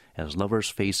experienced as lovers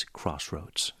face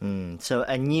crossroads. So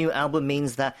a new album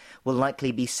means that we'll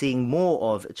likely be seeing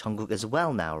more of Jungkook as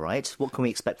well now, right? What can we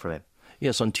expect from him?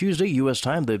 Yes, on Tuesday, U.S.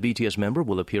 time, the BTS member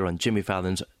will appear on Jimmy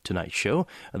Fallon's Tonight Show.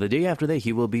 The day after that,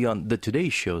 he will be on the Today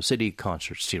Show City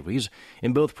Concert Series.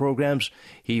 In both programs,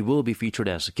 he will be featured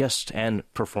as guest and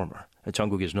performer.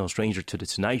 Jungkook is no stranger to the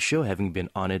Tonight Show, having been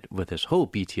on it with his whole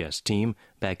BTS team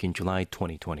back in July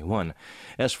 2021.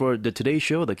 As for the Today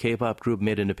Show, the K-pop group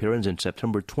made an appearance in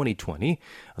September 2020.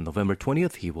 On November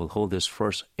 20th, he will hold his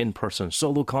first in-person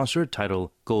solo concert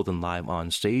titled Golden Live on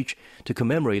Stage to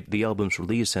commemorate the album's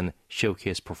release and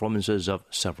showcase performances of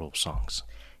several songs.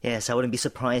 Yes, I wouldn't be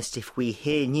surprised if we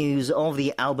hear news of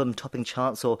the album topping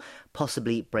charts or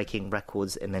possibly breaking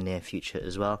records in the near future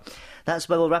as well. That's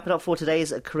where we'll wrap it up for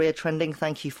today's Korea Trending.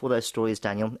 Thank you for those stories,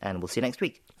 Daniel, and we'll see you next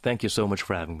week. Thank you so much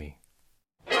for having me.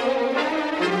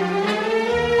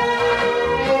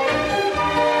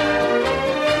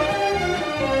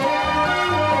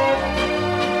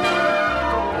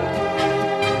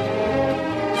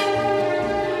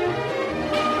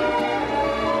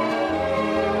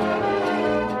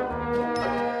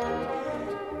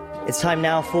 It's time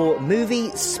now for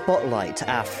Movie Spotlight,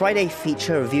 our Friday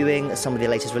feature reviewing some of the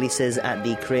latest releases at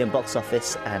the Korean box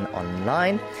office and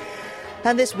online.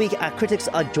 And this week, our critics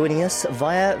are joining us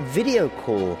via video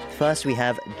call. First, we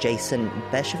have Jason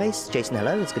Bechevaise. Jason,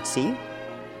 hello. It's good to see you.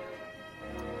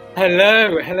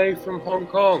 Hello from Hong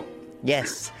Kong.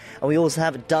 Yes. And we also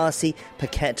have Darcy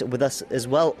Paquette with us as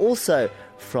well, also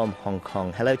from Hong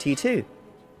Kong. Hello to you too.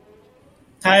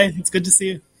 Hi, it's good to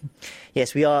see you.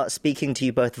 Yes, we are speaking to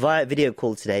you both via video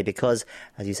call today because,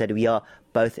 as you said, we are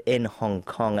both in Hong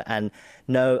Kong. And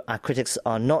no, our critics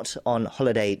are not on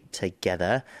holiday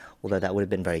together, although that would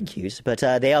have been very cute. But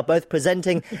they are both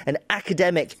presenting in an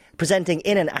academic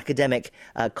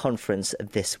conference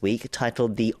this week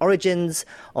titled The Origins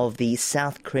of the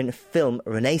South Korean Film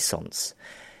Renaissance.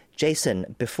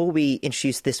 Jason, before we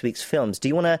introduce this week's films, do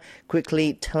you want to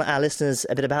quickly tell our listeners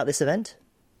a bit about this event?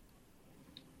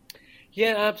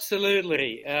 Yeah,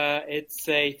 absolutely. It's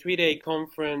a 3-day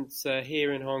conference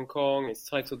here in Hong Kong. It's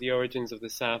titled The Origins of the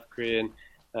South Korean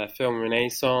Film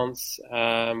Renaissance.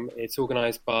 It's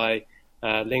organized by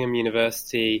Lingham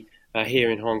University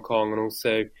here in Hong Kong and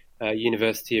also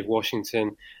University of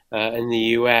Washington in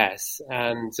the US.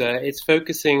 And it's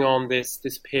focusing on this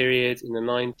period in the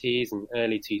 90s and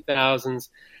early 2000s.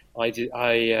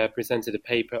 I presented a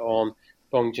paper on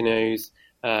Bong Joon-ho's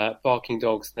Barking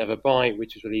Dogs Never Bite,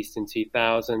 which was released in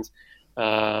 2000. So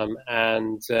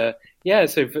a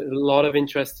lot of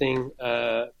interesting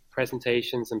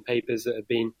presentations and papers that have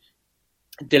been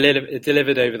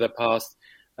delivered over the past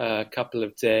couple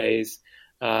of days.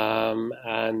 It's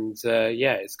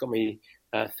got me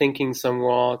thinking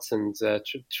somewhat and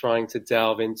trying to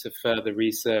delve into further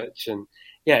research. And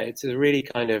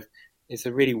it's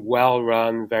a really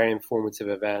well-run, very informative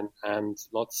event and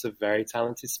lots of very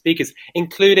talented speakers,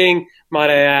 including, might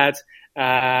I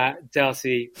add,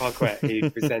 Darcy Paquette, who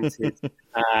presented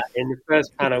in the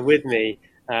first panel with me.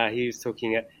 He's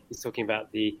talking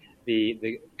about the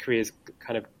Korea's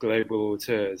kind of global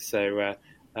tours. So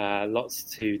lots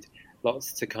to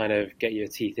kind of get your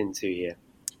teeth into here.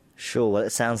 Sure, well, it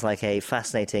sounds like a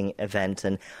fascinating event,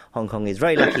 and Hong Kong is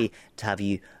very lucky to have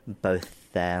you both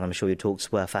there, and I'm sure your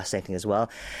talks were fascinating as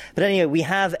well. But anyway, we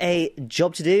have a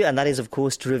job to do, and that is, of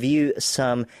course, to review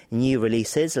some new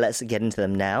releases. Let's get into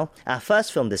them now. Our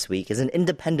first film this week is an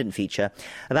independent feature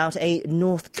about a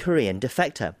North Korean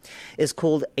defector. It's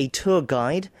called A Tour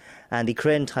Guide, and the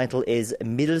Korean title is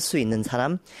믿을 수 있는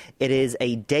사람. It is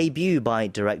a debut by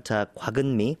director Kwak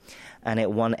Eun-mi, and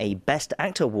it won a Best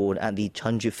Actor award at the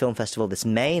Jeonju Film Festival this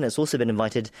May, and it's also been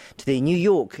invited to the New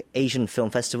York Asian Film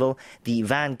Festival, the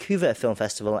Vancouver Film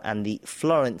Festival, and the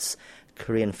Florence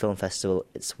Korean Film Festival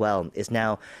as well. It's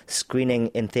now screening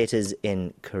in theatres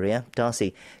in Korea.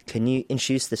 Darcy, can you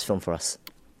introduce this film for us?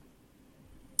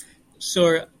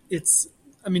 Sure. It's,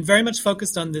 very much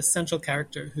focused on this central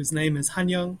character whose name is Han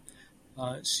Young.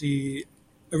 She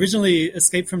originally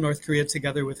escaped from North Korea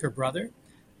together with her brother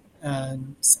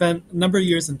and spent a number of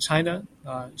years in China.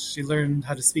 She learned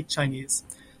how to speak Chinese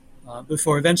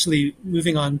before eventually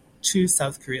moving on to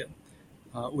South Korea,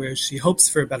 where she hopes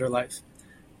for a better life.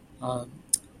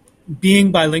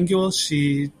 Being bilingual,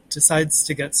 she decides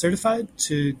to get certified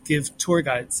to give tour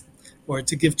guides or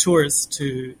to give tours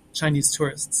to Chinese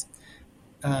tourists.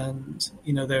 And,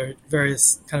 there are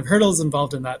various kind of hurdles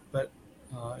involved in that, but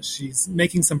she's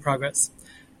making some progress.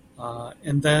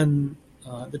 And then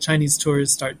the Chinese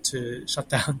tours start to shut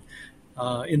down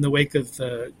in the wake of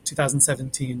the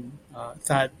 2017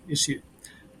 THAAD issue.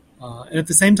 And at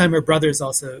the same time, her brother's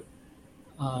also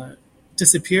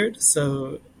disappeared.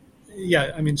 So,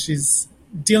 she's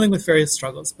dealing with various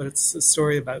struggles, but it's a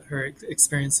story about her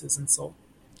experiences in Seoul.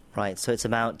 Right, so it's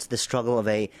about the struggle of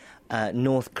a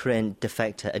North Korean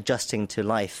defector adjusting to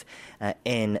life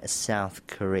in South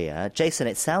Korea. Jason,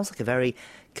 it sounds like a very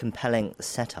compelling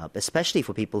setup, especially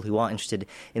for people who are interested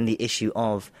in the issue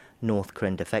of North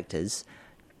Korean defectors.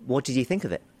 What did you think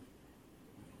of it?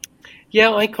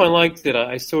 Yeah, I quite liked it.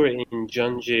 I saw it in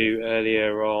Jeonju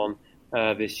earlier on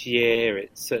this year.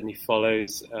 It certainly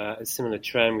follows a similar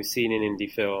trend we've seen in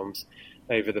indie films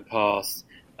over the past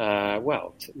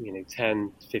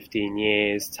 10, 15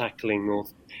 years, tackling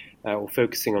or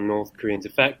focusing on North Korean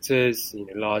defectors,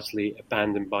 largely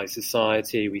abandoned by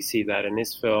society. We see that in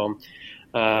this film.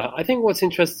 I think what's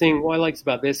interesting, what I liked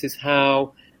about this is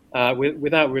how,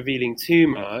 without revealing too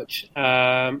much,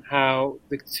 how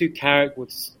the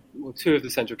two of the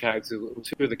central characters, or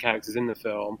two of the characters in the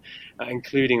film,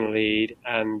 including the lead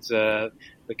and the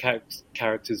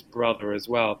character's brother as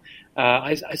well,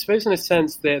 I suppose in a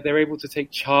sense they're able to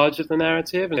take charge of the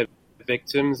narrative, and they're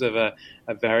victims of a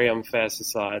very unfair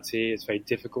society. It's very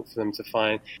difficult for them to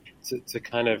find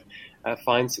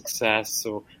success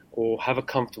or have a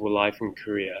comfortable life in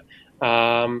Korea.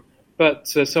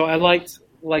 So I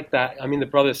like that. I mean, the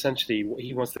brother essentially,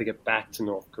 he wants to get back to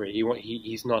North Korea.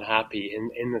 He's not happy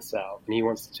in the South, and he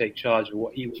wants to take charge of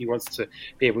what he wants to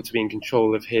be able to be in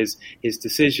control of his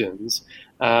decisions.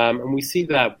 And we see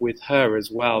that with her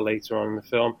as well later on in the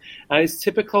film. It's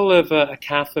typical of a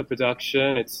CAFA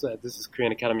production. This is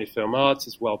Korean Academy of Film Arts.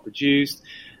 It's well produced.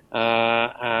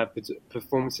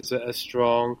 Performances are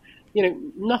strong.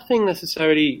 Nothing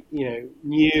necessarily,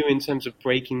 new in terms of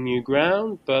breaking new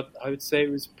ground, but I would say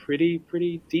it was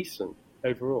pretty decent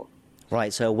overall.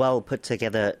 Right, so a well put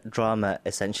together drama,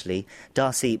 essentially.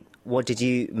 Darcy, what did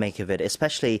you make of it,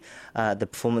 especially the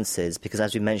performances? Because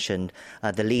as we mentioned,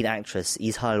 the lead actress,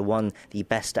 Ishal, won the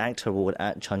Best Actor award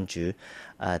at Jeonju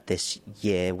this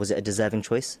year. Was it a deserving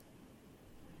choice?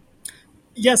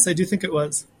 Yes, I do think it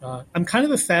was. I'm kind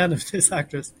of a fan of this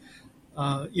actress.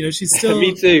 She's still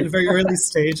Me too. at a very early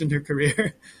stage in her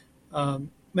career.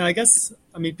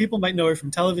 People might know her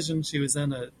from television. She was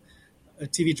in a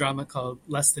TV drama called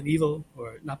Less Than Evil,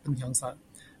 or Nappen Hyungsan.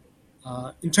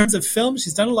 In terms of film,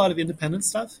 she's done a lot of independent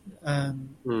stuff.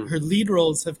 Her lead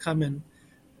roles have come in,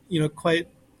 quite,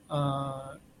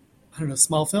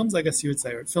 small films, I guess you would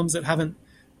say, or films that haven't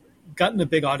gotten a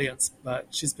big audience, but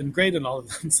she's been great in all of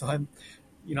them. So I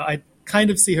kind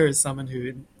of see her as someone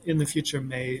who in the future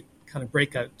may kind of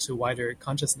break out to wider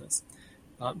consciousness.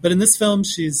 But in this film,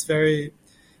 she's very,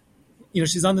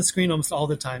 she's on the screen almost all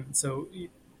the time. So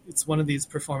it's one of these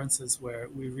performances where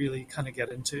we really kind of get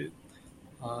into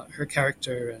her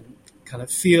character and kind of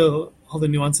feel all the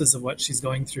nuances of what she's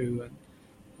going through.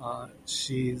 And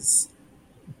she's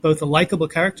both a likable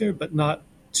character, but not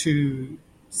too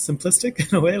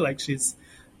simplistic in a way. Like she's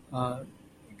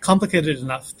complicated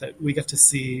enough that we get to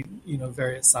see,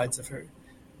 various sides of her.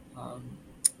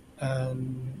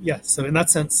 So in that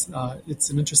sense, it's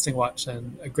an interesting watch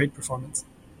and a great performance.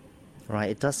 Right,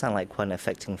 it does sound like quite an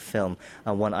affecting film,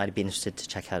 and one I'd be interested to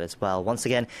check out as well. Once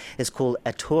again, it's called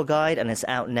A Tour Guide, and it's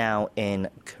out now in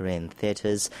Korean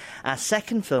theatres. Our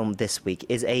second film this week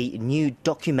is a new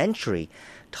documentary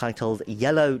titled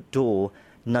Yellow Door,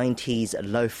 90s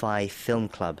Lo-Fi Film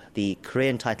Club. The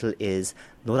Korean title is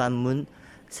노란문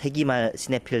세기말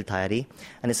시네필 다이어리,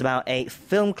 and it's about a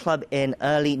film club in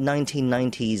early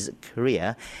 1990s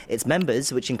Korea. Its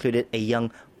members, which included a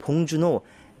young Bong Joon-ho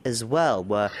as well,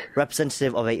 were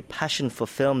representative of a passion for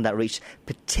film that reached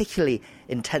particularly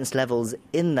intense levels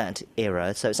in that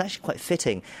era. So it's actually quite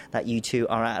fitting that you two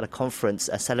are at a conference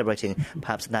celebrating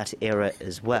perhaps that era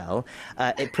as well.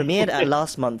 It premiered at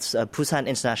last month's Busan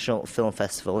International Film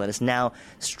Festival, and it's now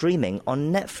streaming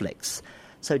on Netflix.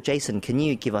 So, Jason, can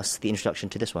you give us the introduction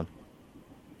to this one?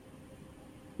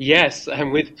 Yes,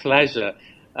 and with pleasure.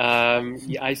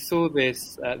 I saw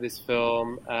this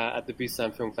film at the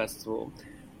Busan Film Festival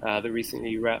that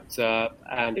recently wrapped up,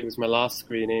 and it was my last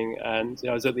screening. And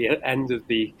I was at the end of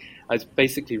I was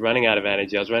basically running out of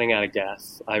energy. I was running out of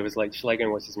gas. I was like, shall I go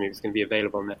and watch this movie? It's going to be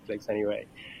available on Netflix anyway.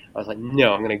 I was like,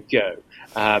 no, I'm going to go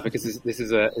because this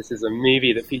is a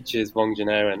movie that features Bong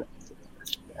Joon-ho, and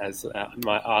as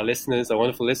our listeners, our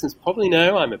wonderful listeners, probably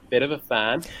know, I'm a bit of a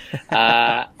fan.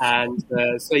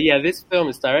 This film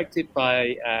is directed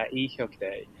by Lee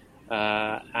Hyuk-dae.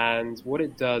 And what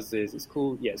it does is it's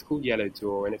called Yellow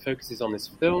Door, and it focuses on this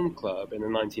film club in the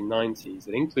 1990s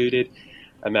that included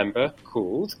a member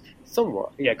called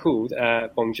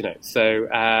Bong Joon-ho. So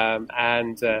a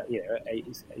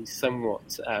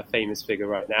somewhat famous figure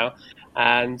right now.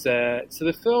 And so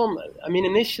the film, I mean,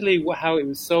 initially how it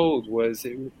was sold was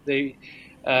it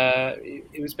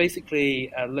was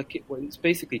basically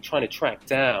trying to track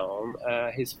down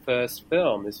his first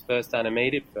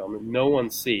animated film that no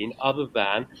one's seen other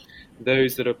than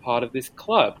those that are part of this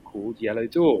club called Yellow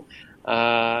Door.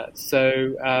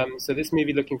 So this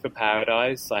movie, Looking for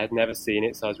Paradise, I had never seen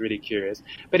it, so I was really curious.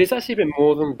 But it's actually a bit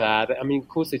more than that. I mean, of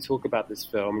course, they talk about this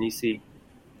film, and you see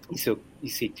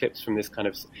clips from this kind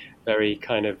of very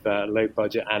kind of low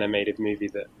budget animated movie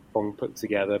that Bong put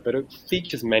together, but it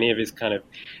features many of his kind of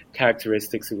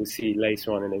characteristics that we'll see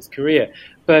later on in his career.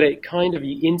 But it kind of,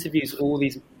 he interviews all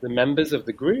the members of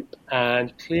the group,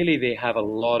 and clearly they have a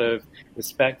lot of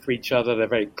respect for each other. They're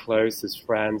very close as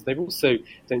friends. They also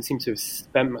don't seem to have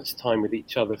spent much time with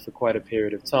each other for quite a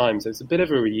period of time, so it's a bit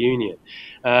of a reunion.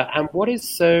 And what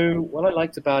I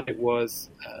liked about it was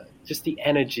just the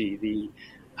energy, the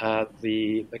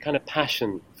kind of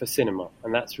passion for cinema,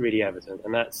 and that's really evident,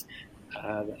 and that's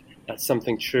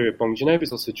something true of Bong Joon-ho, but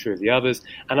it's also true of the others.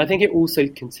 And I think it also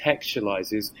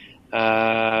contextualizes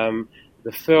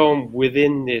the film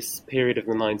within this period of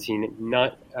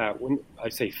the I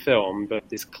say film, but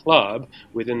this club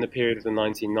within the period of the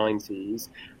 1990s,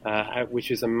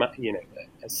 which is a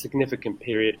significant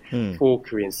period for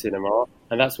Korean cinema,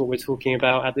 and that's what we're talking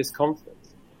about at this conference.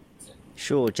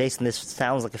 Sure, Jason, this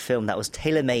sounds like a film that was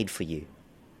tailor-made for you.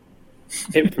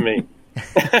 It for me.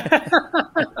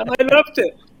 I loved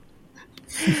it.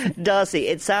 Darcy,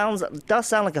 it does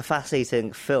sound like a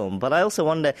fascinating film, but I also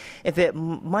wonder if it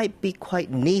might be quite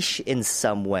niche in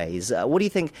some ways. What do you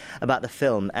think about the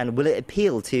film, and will it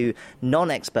appeal to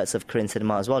non-experts of Korean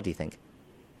cinema as well, do you think?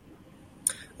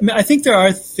 I mean, I think there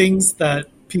are things that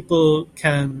people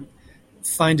can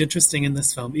find interesting in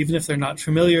this film, even if they're not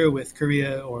familiar with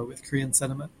Korea or with Korean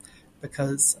cinema.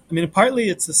 Because, I mean, partly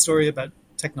it's a story about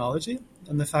technology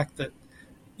and the fact that,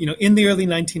 in the early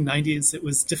 1990s, it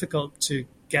was difficult to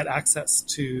get access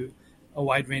to a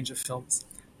wide range of films.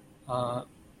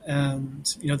 And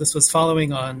this was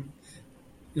following on,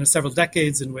 several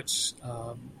decades in which,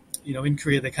 in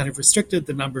Korea, they kind of restricted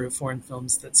the number of foreign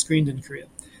films that screened in Korea.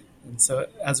 And so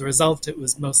as a result, it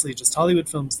was mostly just Hollywood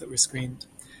films that were screened.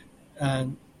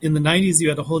 And in the 90s, you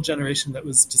had a whole generation that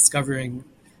was discovering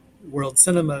world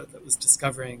cinema, that was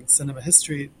discovering cinema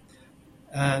history.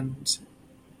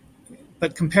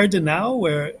 But compared to now,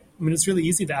 where, it's really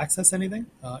easy to access anything,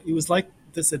 it was like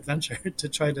this adventure to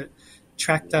try to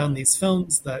track down these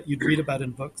films that you'd read about in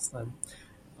books. And,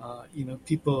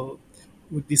 people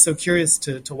would be so curious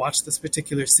to watch this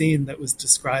particular scene that was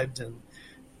described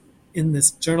in this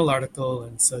journal article.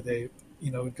 And so they,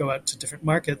 would go out to different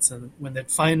markets, and when they'd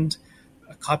find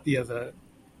a copy of a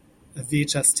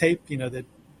VHS tape,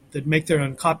 they'd make their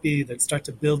own copy, they'd start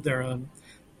to build their own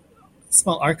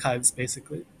small archives,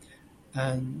 basically.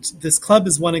 And this club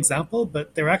is one example,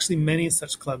 but there are actually many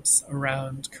such clubs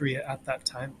around Korea at that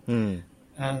time.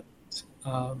 And,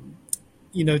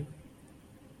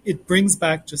 it brings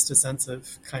back just a sense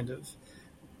of kind of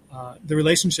the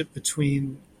relationship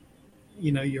between,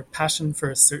 your passion for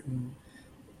a certain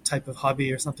type of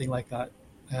hobby or something like that.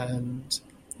 And,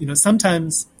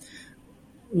 sometimes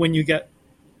when you get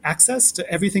access to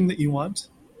everything that you want,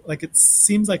 like, it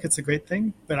seems like it's a great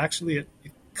thing, but actually it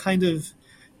kind of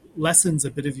lessens a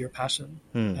bit of your passion.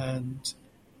 And,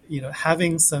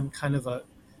 having some kind of a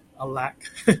lack,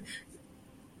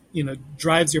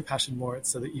 drives your passion more,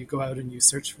 so that you go out and you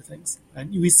search for things.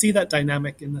 And we see that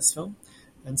dynamic in this film.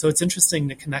 And so it's interesting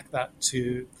to connect that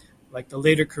to, like, the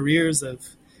later careers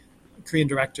of Korean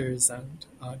directors and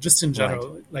just in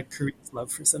general, right, like Korea's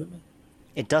love for cinema.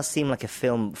 It does seem like a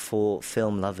film for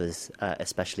film lovers,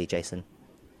 especially, Jason.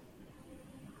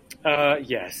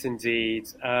 Yes, indeed.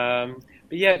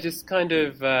 But yeah, just kind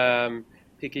of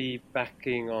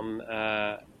piggybacking on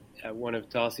one of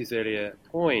Darcy's earlier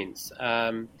points,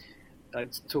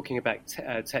 talking about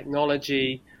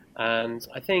technology, and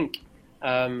I think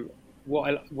one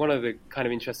of the kind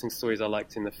of interesting stories I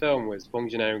liked in the film was Bong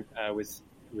Joon-ho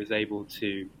was able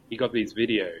to, he got these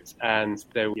videos, and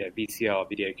they were VCR,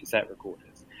 video cassette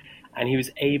recorders, and he was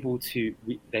able to,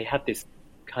 they had this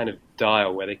kind of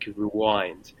dial where they could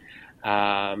rewind.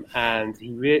 And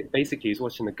he basically was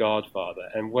watching The Godfather,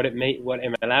 and what it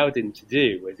allowed him to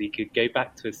do was he could go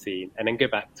back to a scene and then go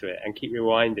back to it and keep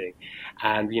rewinding,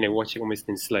 and watch it almost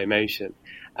in slow motion.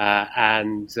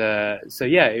 So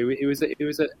yeah,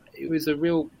 it was a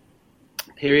real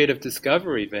period of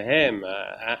discovery for him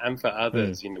and for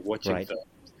others, watching right. films.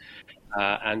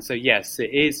 And so yes,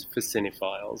 it is for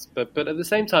cinephiles, but at the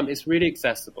same time, it's really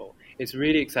accessible.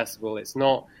 It's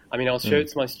not. I mean, I'll show it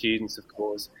to my students, of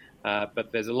course.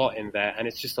 But there's a lot in there, and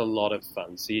it's just a lot of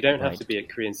fun. So you don't have to be a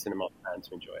Korean cinema fan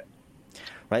to enjoy it.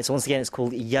 Right, so once again, it's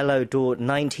called Yellow Door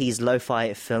 90s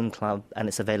Lo-Fi Film Club, and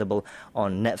it's available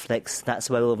on Netflix. That's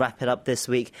where we'll wrap it up this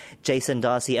week. Jason,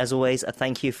 Darcy, as always,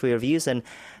 thank you for your reviews, and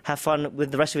have fun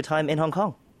with the rest of your time in Hong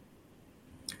Kong.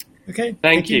 Okay.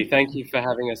 Thank you. Thank you for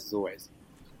having us, as always.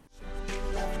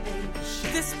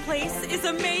 This place is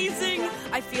amazing.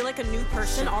 I feel like a new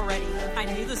person already. I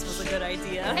knew this was a good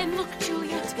idea. And look,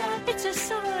 Juliet, it's a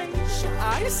sign.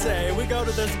 I say we go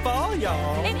to this ball,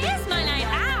 y'all. It is my night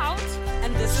out.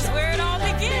 And This is where it all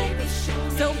begins.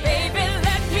 So baby,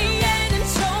 let me in and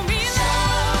show me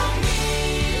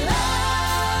love.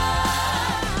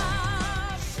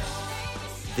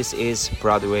 This is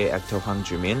Broadway actor Hwang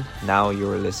Joo-min. Now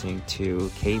you're listening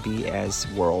to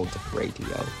KBS World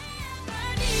Radio.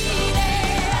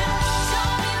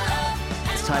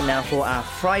 It's time now for our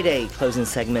Friday closing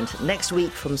segment, Next Week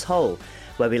from Seoul,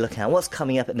 where we look at what's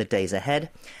coming up in the days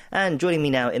ahead. And joining me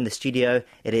now in the studio,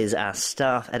 it is our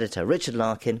staff editor, Richard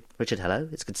Larkin. Richard, hello.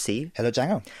 It's good to see you. Hello,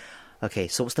 Django. Okay,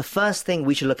 so what's the first thing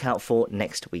we should look out for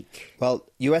next week? Well,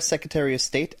 U.S. Secretary of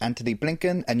State Antony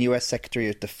Blinken and U.S. Secretary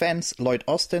of Defense Lloyd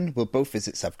Austin will both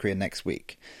visit South Korea next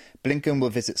week. Blinken will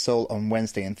visit Seoul on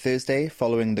Wednesday and Thursday,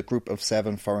 following the Group of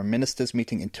 7 foreign ministers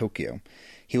meeting in Tokyo.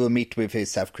 He will meet with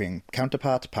his South Korean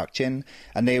counterpart, Park Jin,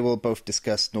 and they will both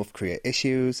discuss North Korea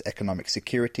issues, economic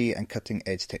security, and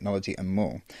cutting-edge technology, and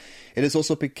more. It has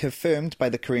also been confirmed by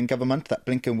the Korean government that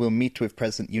Blinken will meet with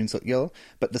President Yoon Suk-yeol,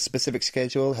 but the specific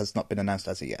schedule has not been announced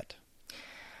as of yet.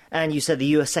 And you said the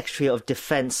U.S. Secretary of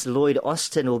Defense, Lloyd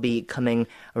Austin, will be coming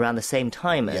around the same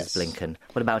time as Blinken.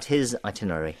 What about his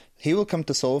itinerary? He will come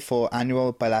to Seoul for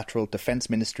annual bilateral defense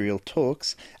ministerial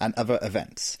talks and other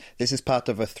events. This is part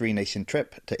of a 3-nation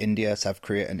trip to India, South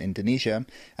Korea and Indonesia,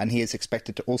 and he is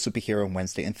expected to also be here on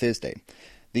Wednesday and Thursday.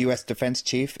 The U.S. Defense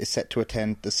Chief is set to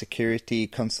attend the Security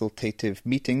Consultative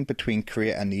Meeting between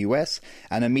Korea and the U.S.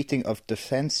 and a meeting of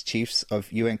defense chiefs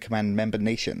of UN Command member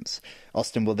nations.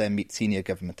 Austin will then meet senior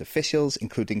government officials,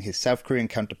 including his South Korean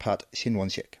counterpart, Shin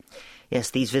Won-sik.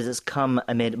 Yes, these visits come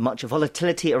amid much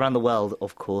volatility around the world,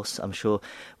 of course. I'm sure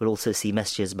we'll also see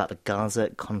messages about the Gaza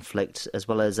conflict, as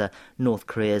well as North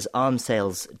Korea's arms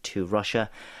sales to Russia.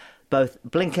 Both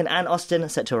Blinken and Austin are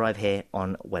set to arrive here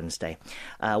on Wednesday.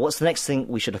 What's the next thing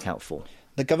we should look out for?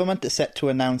 The government is set to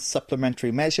announce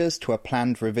supplementary measures to a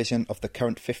planned revision of the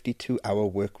current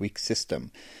 52-hour workweek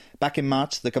system. Back in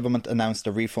March, the government announced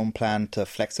a reform plan to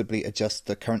flexibly adjust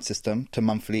the current system to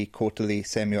monthly, quarterly,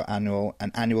 semi-annual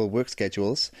and annual work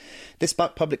schedules. This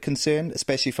sparked public concern,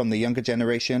 especially from the younger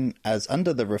generation, as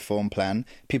under the reform plan,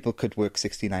 people could work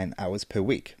 69 hours per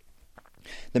week.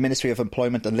 The Ministry of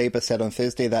Employment and Labour said on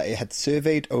Thursday that it had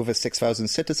surveyed over 6,000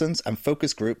 citizens and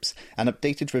focus groups and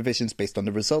updated revisions based on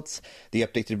the results. The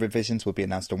updated revisions will be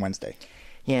announced on Wednesday.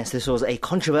 Yes, this was a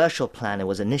controversial plan. It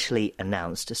was initially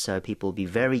announced, so people will be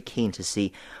very keen to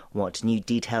see what new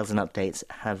details and updates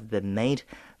have been made.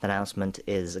 The announcement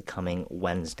is coming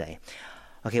Wednesday.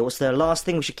 Okay, what's the last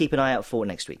thing we should keep an eye out for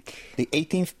next week? The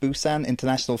 18th Busan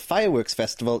International Fireworks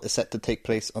Festival is set to take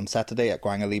place on Saturday at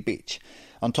Gwangali Beach.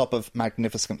 On top of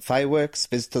magnificent fireworks,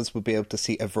 visitors will be able to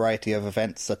see a variety of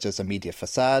events such as a media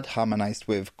facade harmonised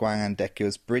with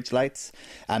Gwangan-daekyo's bridge lights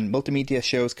and multimedia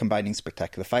shows combining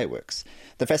spectacular fireworks.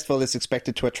 The festival is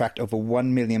expected to attract over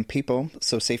 1 million people,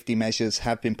 so safety measures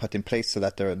have been put in place so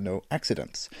that there are no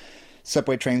accidents.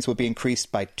 Subway trains will be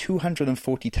increased by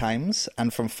 240 times,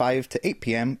 and from 5 to 8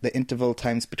 p.m, the interval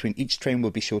times between each train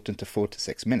will be shortened to 4 to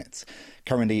 6 minutes.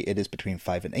 Currently, it is between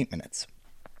 5 and 8 minutes.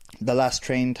 The last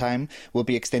train time will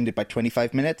be extended by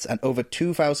 25 minutes, and over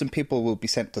 2,000 people will be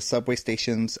sent to subway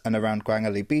stations and around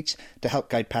Gwangali Beach to help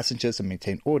guide passengers and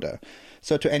maintain order.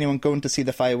 So to anyone going to see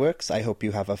the fireworks, I hope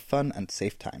you have a fun and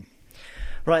safe time.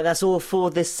 Right, that's all for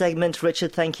this segment.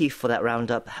 Richard, thank you for that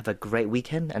roundup. Have a great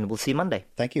weekend, and we'll see you Monday.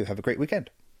 Thank you. Have a great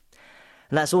weekend.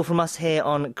 And that's all from us here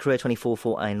on Korea 24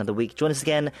 for another week. Join us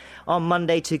again on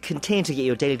Monday to continue to get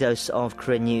your daily dose of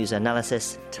Korean news and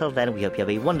analysis. Till then, we hope you have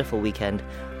a wonderful weekend.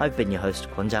 I've been your host,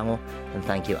 Kwon Jang-ho, and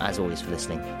thank you as always for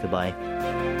listening. Goodbye.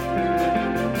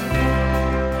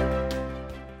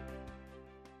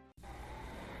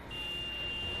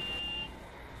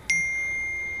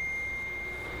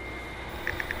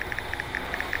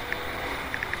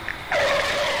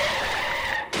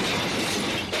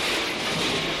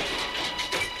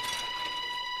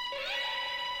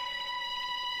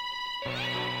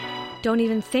 Don't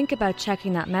even think about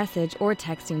checking that message or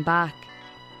texting back.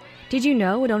 Did you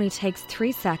know it only takes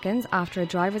 3 seconds after a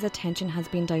driver's attention has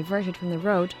been diverted from the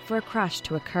road for a crash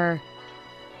to occur?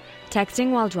 Texting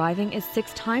while driving is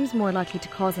 6 times more likely to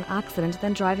cause an accident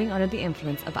than driving under the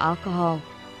influence of alcohol.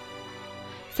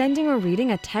 Sending or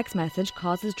reading a text message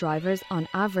causes drivers, on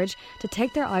average, to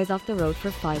take their eyes off the road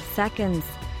for 5 seconds.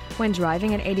 When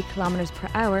driving at 80 kilometers per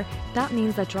hour, that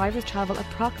means that drivers travel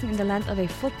approximately the length of a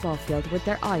football field with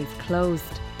their eyes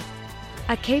closed.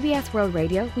 At KBS World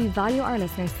Radio, we value our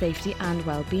listeners' safety and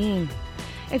well-being.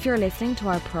 If you're listening to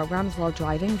our programs while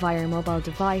driving via your mobile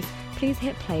device, please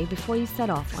hit play before you set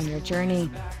off on your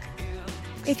journey.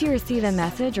 If you receive a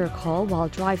message or call while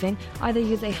driving, either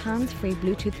use a hands-free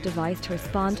Bluetooth device to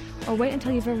respond or wait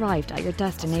until you've arrived at your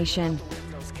destination.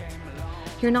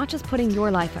 You're not just putting your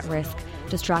life at risk.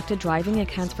 Distracted driving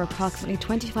accounts for approximately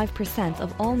 25%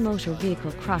 of all motor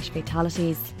vehicle crash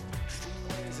fatalities.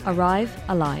 Arrive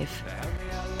alive.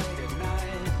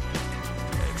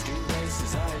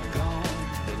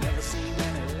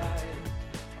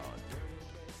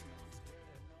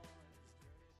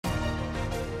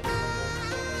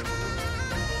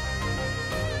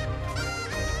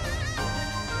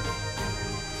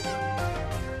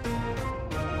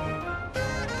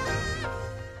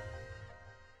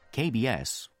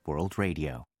 KBS World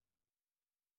Radio.